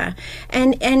conqueror,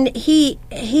 and he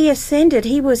ascended.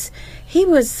 He was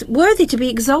worthy to be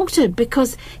exalted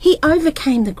because he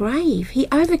overcame the grave. He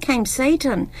overcame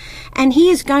Satan. And he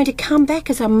is going to come back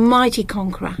as a mighty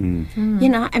conqueror. You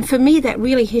know, and for me that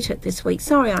really hit it this week.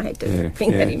 Sorry I had to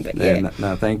bring that in, but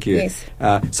No, thank you. Yes.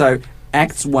 So,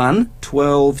 Acts 1,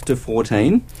 12 to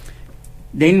 14.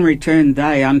 Then returned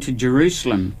they unto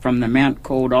Jerusalem from the mount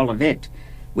called Olivet,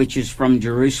 which is from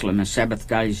Jerusalem a Sabbath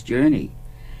day's journey.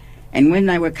 And when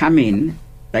they were come in,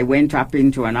 they went up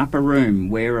into an upper room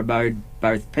where abode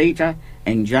both Peter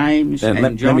and James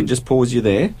and John. Let me just pause you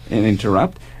there and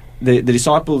interrupt. The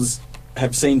disciples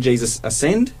have seen Jesus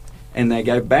ascend, and they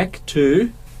go back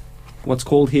to what's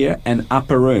called here an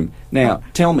upper room. Now,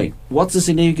 tell me, what's the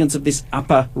significance of this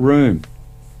upper room?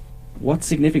 What's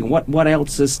significant? What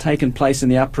else has taken place in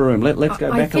the upper room? Let's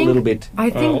go back a little bit.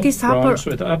 I think this upper... rhymes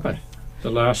with upper,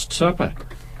 the Last Supper.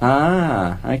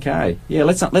 Ah, okay. Yeah,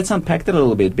 let's unpack that a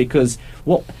little bit, because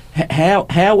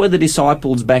how were the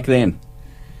disciples back then?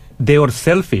 They were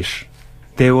selfish.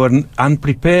 They were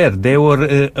unprepared. They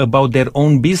were about their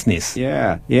own business.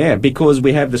 Yeah, because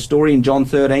we have the story in John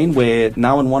 13 where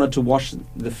no one wanted to wash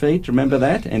the feet. Remember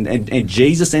that? And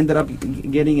Jesus ended up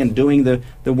getting and doing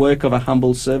the work of a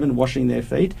humble servant, washing their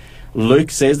feet. Luke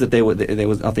says that there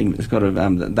was I think it's got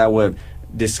they were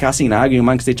discussing and arguing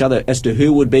amongst each other as to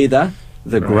who would be the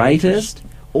greatest.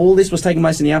 All this was taking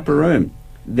place in the upper room.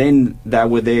 Then they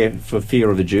were there for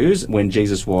fear of the Jews when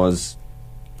Jesus was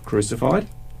crucified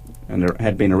and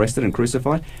had been arrested and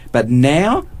crucified. But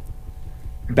now,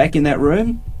 back in that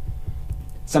room,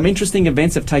 some interesting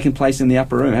events have taken place in the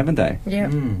upper room, haven't they?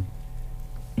 Yeah.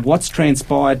 What's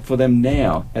transpired for them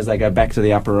now as they go back to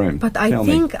the upper room? But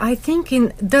I think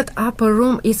in that upper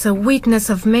room is a witness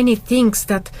of many things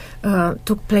that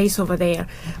took place over there.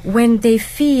 When they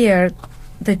feared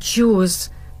the Jews,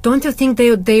 don't you think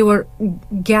they were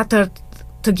gathered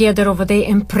together over there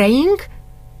and praying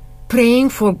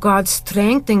for God's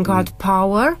strength and God's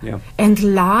power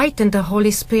and light and the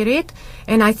Holy Spirit?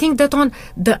 And I think that on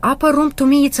the upper room, to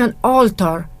me, it's an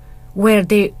altar where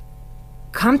they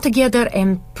come together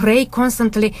and pray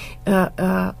constantly,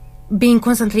 being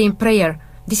constantly in prayer.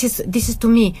 This is to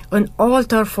me an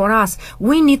altar for us.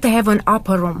 We need to have an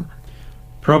upper room.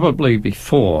 Probably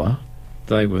before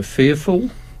they were fearful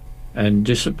and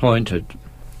disappointed.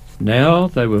 Now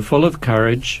they were full of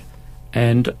courage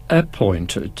and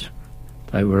appointed.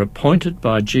 They were appointed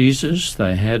by Jesus.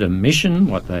 They had a mission,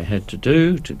 what they had to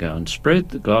do, to go and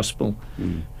spread the gospel.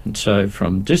 And so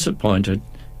from disappointed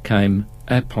came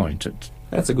appointed.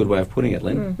 That's a good way of putting it,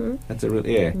 Lynn. That's a real,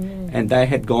 And they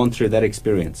had gone through that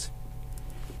experience.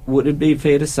 Would it be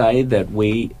fair to say that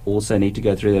we also need to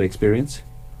go through that experience?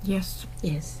 Yes.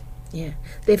 Yes. Yeah.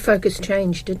 Their focus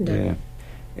changed, didn't it? Yeah.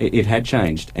 It had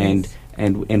changed, and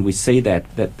we see that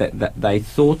they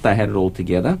thought they had it all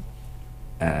together.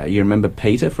 You remember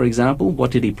Peter, for example?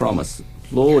 What did he promise?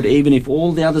 Lord, even if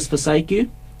all the others forsake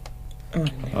you?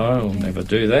 I'll never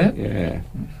do that. Yeah.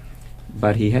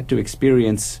 But he had to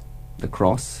experience the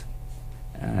cross.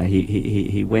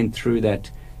 He went through that.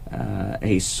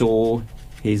 He saw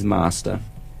his master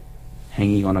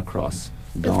hanging on a cross,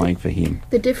 dying for him.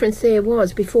 The difference there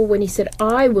was before, when he said,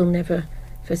 I will never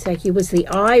forsake you, was the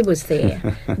I was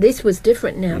there. This was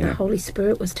different now. The Holy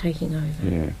Spirit was taking over.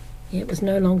 Yeah, it was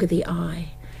no longer the I.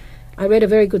 I read a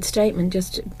very good statement,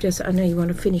 just I know you want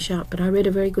to finish up, but I read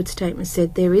a very good statement,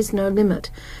 said there is no limit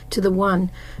to the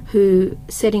one who,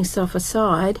 setting self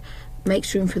aside,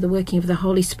 makes room for the working of the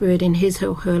Holy Spirit in his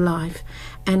or her life.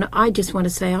 And I just want to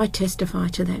say I testify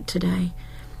to that today.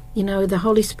 You know, the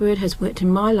Holy Spirit has worked in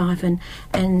my life,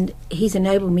 and he's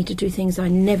enabled me to do things I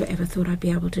never ever thought I'd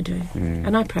be able to do.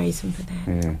 And I praise him for that.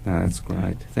 Yeah, no, that's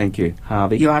great. Thank you.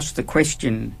 Harvey? You asked the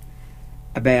question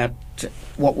about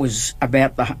what was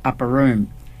about the upper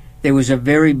room. There was a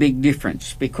very big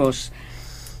difference, because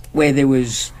where there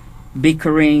was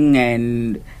bickering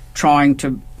and trying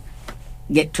to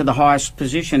get to the highest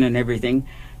position and everything,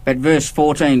 but verse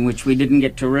 14, which we didn't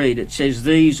get to read, it says,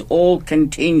 these all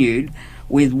continued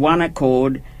with one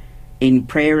accord in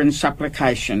prayer and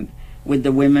supplication with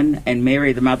the women and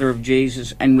Mary, the mother of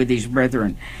Jesus, and with his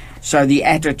brethren. So the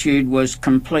attitude was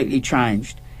completely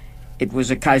changed. It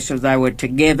was a case of they were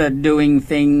together doing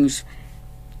things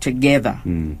together.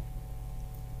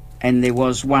 And there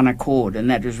was one accord, and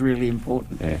that is really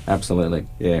important. Yeah, absolutely.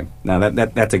 Yeah, no,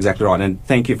 that's exactly right. And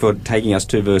thank you for taking us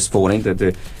to verse 14.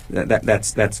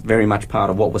 That's very much part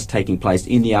of what was taking place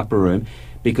in the upper room,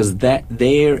 because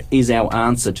there is our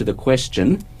answer to the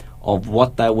question of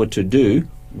what they were to do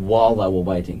while they were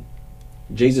waiting.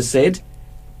 Jesus said,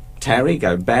 "Tarry,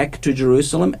 go back to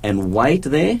Jerusalem and wait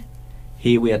there."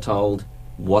 Here we are told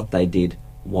what they did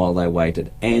while they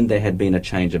waited, and there had been a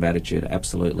change of attitude.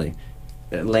 Absolutely.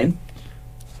 Len?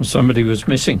 Well, somebody was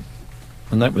missing,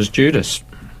 and that was Judas.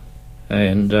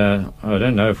 And I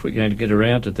don't know if we're going to get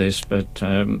around to this, but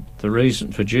the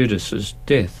reason for Judas's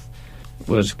death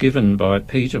was given by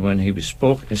Peter when he was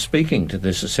speaking to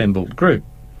this assembled group.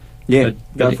 Yeah,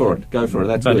 go for it. That's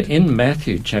good. But in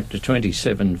Matthew chapter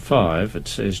 27:5, it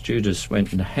says Judas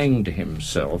went and hanged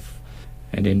himself.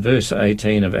 And in verse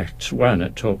 18 of Acts 1,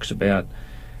 it talks about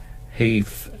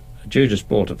Judas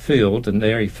bought a field, and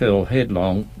there he fell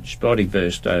headlong, his body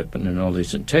burst open, and all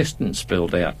his intestines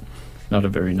spilled out. Not a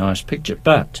very nice picture.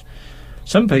 But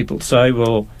some people say,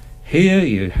 well, here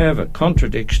you have a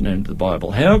contradiction in the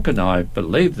Bible. How can I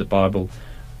believe the Bible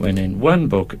when in one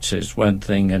book it says one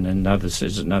thing and another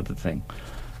says another thing?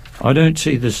 I don't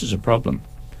see this as a problem.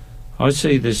 I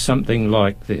see this something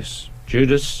like this.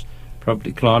 Judas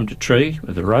probably climbed a tree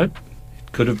with a rope.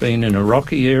 It could have been in a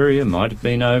rocky area, might have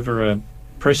been over a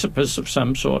precipice of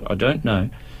some sort, I don't know.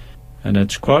 And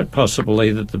it's quite possible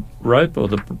either the rope or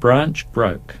the branch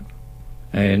broke,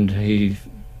 and he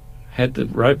had the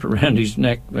rope around his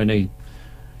neck when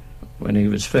he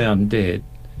was found dead,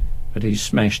 but he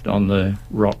smashed on the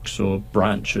rocks or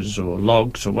branches or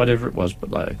logs or whatever it was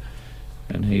below,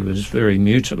 and he was very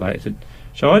mutilated.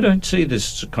 So I don't see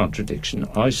this as a contradiction.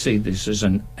 I see this as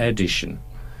an addition.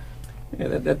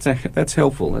 Yeah, that's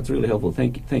helpful. That's really helpful.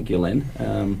 Thank you,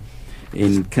 Len.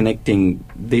 In connecting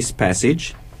this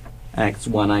passage, Acts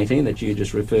 1:18 that you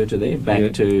just referred to there,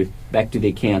 back to the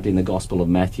account in the Gospel of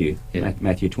Matthew,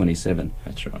 Matthew 27.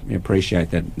 That's right. We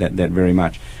appreciate that very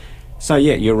much. So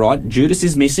yeah, you're right. Judas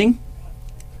is missing.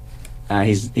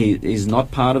 He's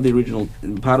not part of the original,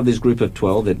 part of this group of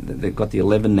 12. They've got the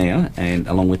 11 now, and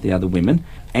along with the other women.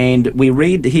 And we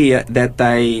read here that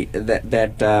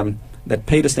that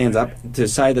Peter stands up to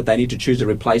say that they need to choose a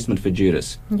replacement for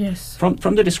Judas. Yes.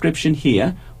 From the description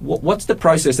here, what's the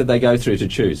process that they go through to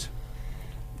choose?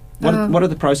 What are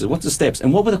the process? What's the steps?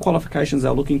 And what were the qualifications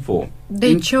they're looking for?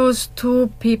 They chose 2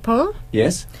 people.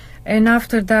 Yes. And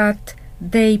after that,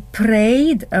 they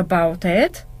prayed about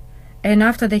it. And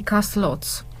after they cast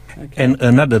lots. Okay. And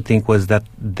another thing was that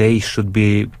they should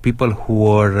be people who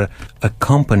were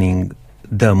accompanying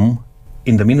them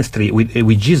in the ministry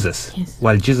with Jesus,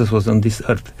 while Jesus was on this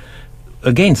earth.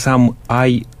 Again, some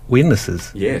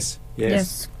eyewitnesses. Yes.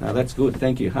 No, that's good.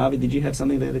 Thank you. Harvey, did you have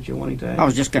something there that you're wanting to add? I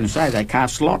was just going to say they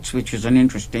cast lots, which is an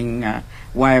interesting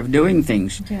way of doing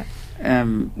things. Yeah.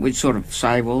 We'd sort of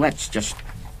say, well, that's just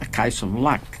a case of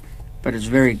luck. But it's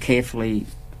very carefully,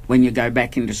 when you go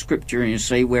back into Scripture and you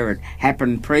see where it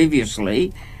happened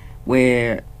previously,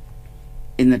 where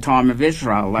in the time of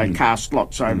Israel they cast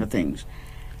lots over things.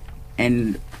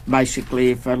 And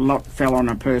basically if a lot fell on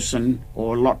a person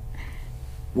or a lot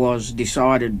was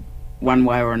decided one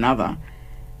way or another,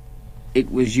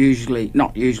 it was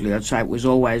I'd say it was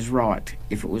always right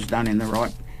if it was done in the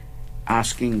right,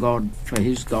 asking God for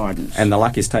his guidance. And the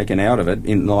luck is taken out of it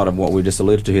in light of what we just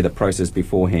alluded to here, the process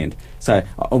beforehand. So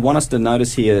I want us to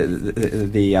notice here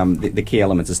the key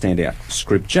elements that stand out.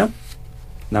 Scripture,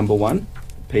 number 1.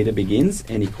 Peter begins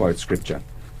and he quotes Scripture.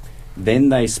 Then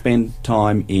they spend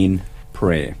time in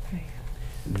prayer.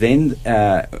 Then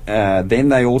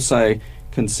they also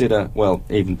consider, well,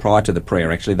 even prior to the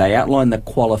prayer actually, they outline the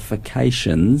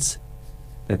qualifications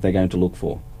that they're going to look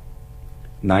for.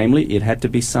 Namely, it had to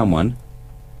be someone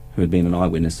who had been an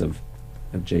eyewitness of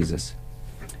Jesus.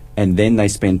 And then they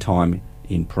spend time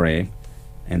in prayer,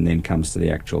 and then comes to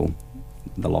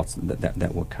the lots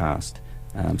that were cast.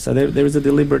 So there is a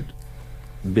deliberate,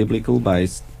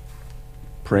 biblical-based,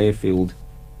 prayer-filled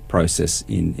process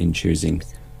in choosing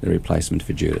the replacement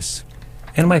for Judas.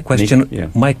 And my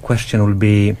question will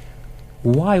be,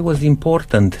 why was it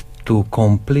important to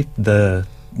complete the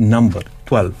number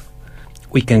 12?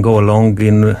 We can go along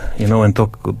and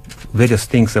talk various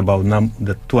things about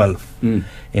the 12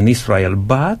 in Israel.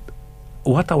 But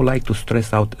what I would like to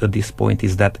stress out at this point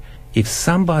is that if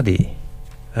somebody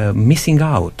missing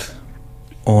out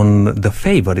on the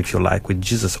favor, if you like, which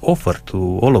Jesus offered to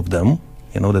all of them,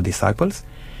 the disciples,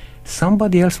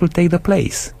 somebody else will take the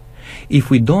place. If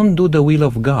we don't do the will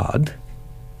of God,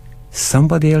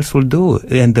 somebody else will do,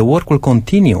 and the work will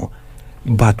continue,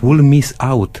 but we'll miss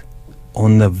out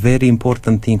on a very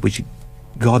important thing which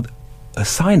God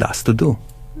assigned us to do.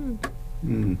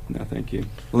 No, thank you.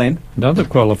 Len? Another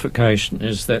qualification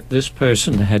is that this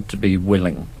person had to be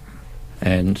willing.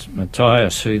 And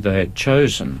Matthias, who they had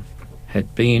chosen,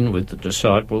 had been with the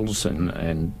disciples,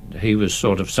 and he was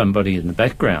sort of somebody in the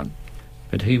background.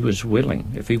 But he was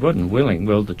willing. If he wasn't willing,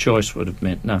 well, the choice would have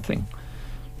meant nothing.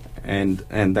 And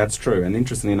that's true. And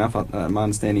interestingly enough, my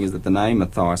understanding is that the name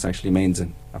Matthias actually means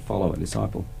a follower, a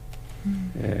disciple.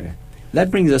 Yeah. That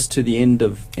brings us to the end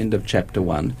of chapter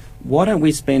 1. Why don't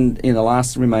we spend in the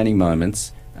last remaining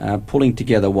moments pulling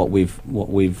together what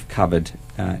we've covered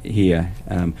here?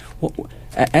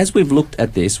 As we've looked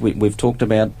at this, we've talked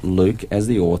about Luke as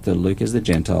the author, Luke as the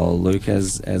Gentile, Luke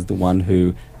as the one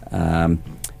who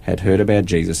had heard about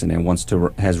Jesus and now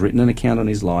has written an account on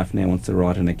his life, now wants to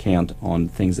write an account on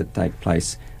things that take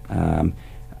place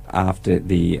after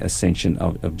the ascension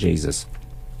of Jesus.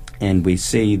 And we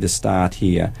see the start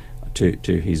here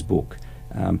to his book.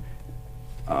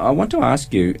 I want to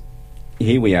ask you,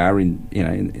 here we are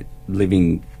in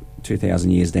living 2,000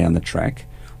 years down the track.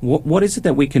 What is it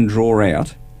that we can draw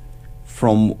out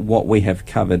from what we have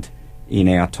covered in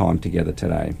our time together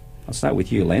today? I'll start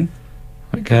with you, Len.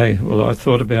 Okay, well, I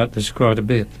thought about this quite a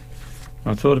bit.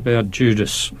 I thought about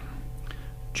Judas.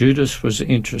 Judas was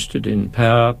interested in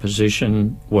power,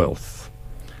 position, wealth.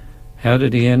 How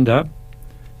did he end up?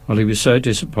 Well, he was so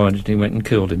disappointed he went and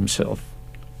killed himself.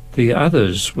 The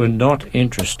others were not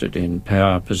interested in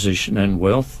power, position and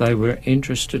wealth. They were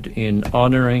interested in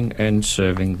honouring and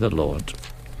serving the Lord.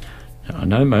 Now, I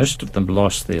know most of them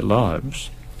lost their lives,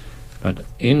 but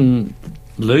in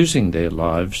losing their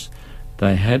lives,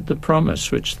 they had the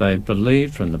promise which they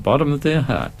believed from the bottom of their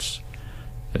hearts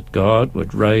that God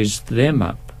would raise them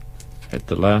up at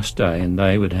the last day and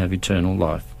they would have eternal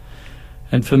life.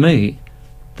 And for me,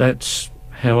 that's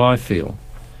how I feel.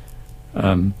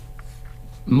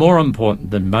 More important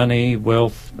than money,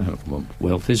 wealth,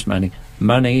 wealth is money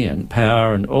and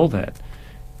power and all that,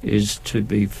 is to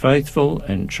be faithful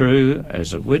and true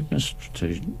as a witness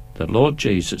to the Lord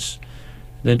Jesus.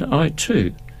 Then I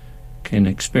too can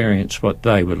experience what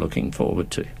they were looking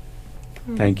forward to.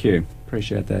 Thank you.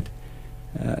 Appreciate that.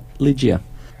 Lygia.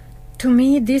 To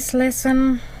me, this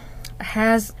lesson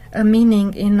has a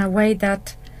meaning in a way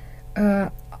that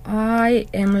I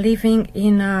am living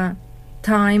in a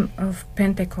time of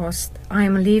Pentecost. I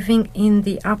am living in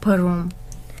the upper room,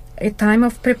 a time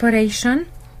of preparation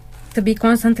to be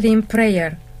constantly in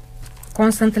prayer,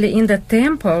 constantly in the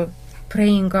temple,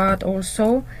 praying God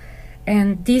also,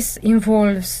 and this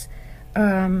involves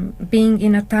being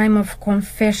in a time of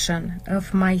confession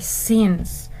of my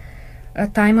sins, a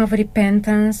time of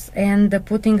repentance and the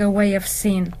putting away of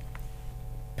sin,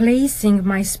 placing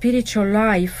my spiritual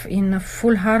life in a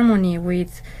full harmony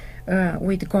with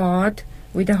God,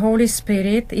 with the Holy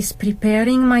Spirit, is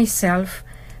preparing myself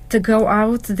to go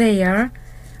out there.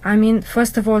 I mean,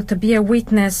 first of all, to be a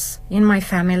witness in my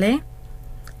family,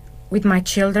 with my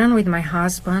children, with my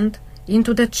husband,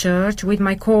 into the church, with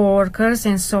my co-workers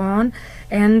and so on.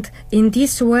 And in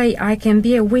this way, I can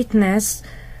be a witness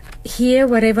here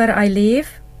wherever I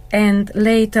live, and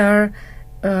later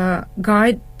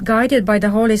guided by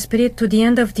the Holy Spirit to the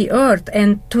end of the earth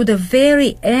and to the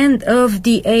very end of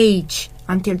the age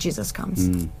until Jesus comes.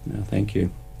 No, thank you.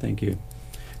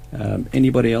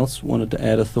 Anybody else wanted to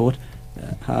add a thought?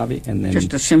 Harvey, and then...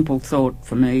 Just a simple thought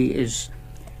for me is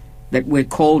that we're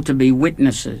called to be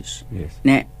witnesses. Yes.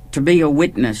 Now, to be a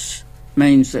witness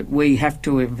means that we have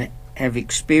to have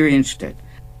experienced it,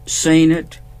 seen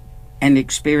it, and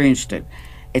experienced it.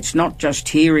 It's not just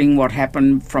hearing what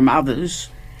happened from others,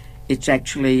 it's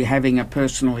actually having a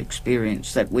personal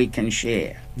experience that we can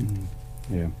share.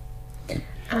 Yeah.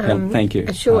 Thank you.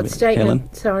 A short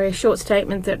statement. Sorry, a short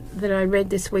statement that I read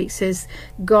this week says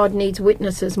God needs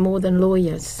witnesses more than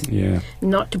lawyers. Yeah.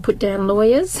 Not to put down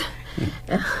lawyers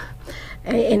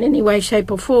in any way,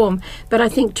 shape, or form, but I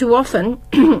think too often,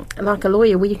 like a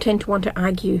lawyer, we tend to want to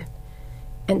argue,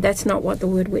 and that's not what the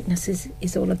word witness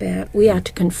is all about. We are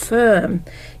to confirm,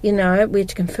 we're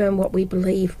to confirm what we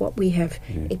believe, what we have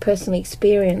personally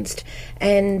experienced.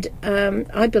 And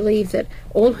I believe that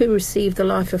all who receive the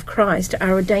life of Christ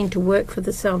are ordained to work for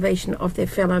the salvation of their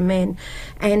fellow men.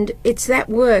 And it's that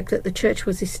work that the church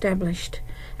was established.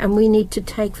 And we need to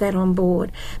take that on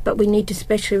board. But we need to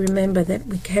especially remember that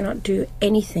we cannot do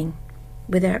anything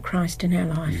without Christ in our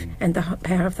life and the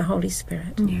power of the Holy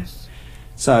Spirit. Yes.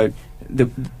 So the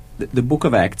book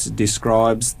of Acts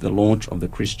describes the launch of the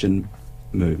Christian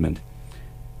movement.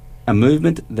 A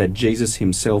movement that Jesus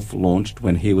himself launched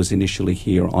when he was initially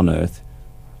here on earth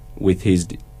with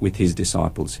his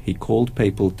disciples. He called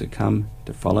people to come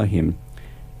to follow him,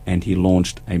 and he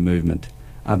launched a movement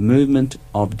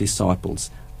of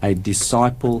disciples, a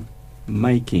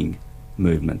disciple-making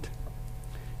movement.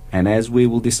 And as we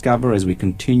will discover as we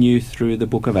continue through the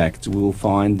book of Acts, we will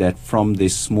find that from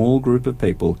this small group of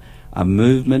people, a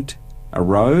movement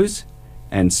arose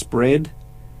and spread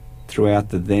throughout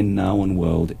the then known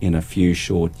world in a few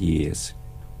short years.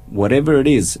 Whatever it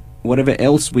is, whatever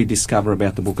else we discover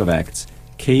about the book of Acts,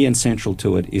 key and central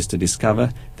to it is to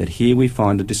discover that here we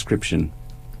find a description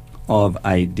of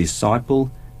a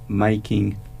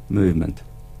disciple-making movement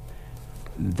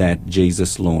that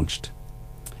Jesus launched.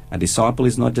 A disciple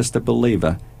is not just a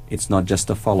believer, it's not just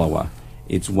a follower,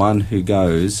 it's one who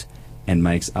goes and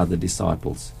makes other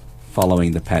disciples,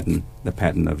 following the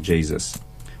pattern of Jesus.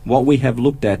 What we have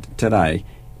looked at today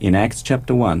in Acts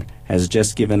chapter 1 has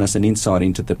just given us an insight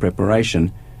into the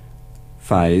preparation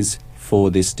phase for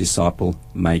this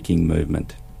disciple-making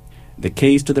movement. The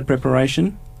keys to the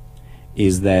preparation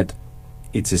is that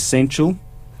it's essential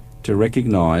to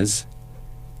recognize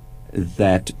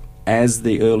that as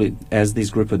this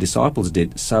group of disciples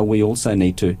did, so we also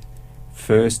need to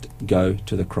first go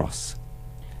to the cross.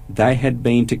 They had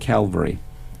been to Calvary,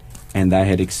 and they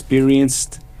had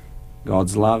experienced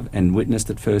God's love and witnessed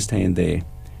it firsthand there.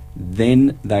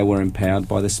 Then they were empowered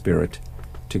by the Spirit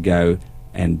to go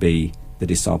and be the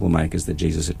disciple makers that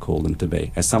Jesus had called them to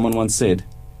be. As someone once said,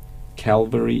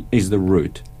 Calvary is the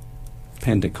root,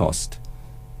 Pentecost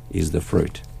is the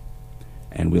fruit.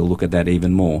 And we'll look at that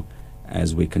even more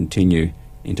as we continue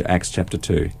into Acts chapter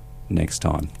 2 next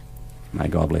time. May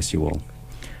God bless you all.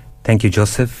 Thank you,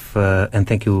 Joseph, and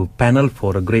thank you, panel,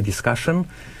 for a great discussion.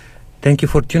 Thank you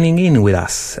for tuning in with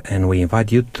us, and we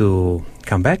invite you to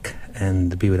come back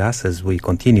and be with us as we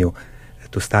continue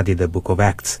to study the book of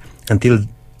Acts. Until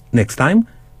next time,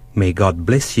 may God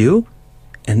bless you,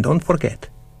 and don't forget,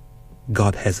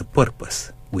 God has a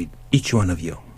purpose with each one of you.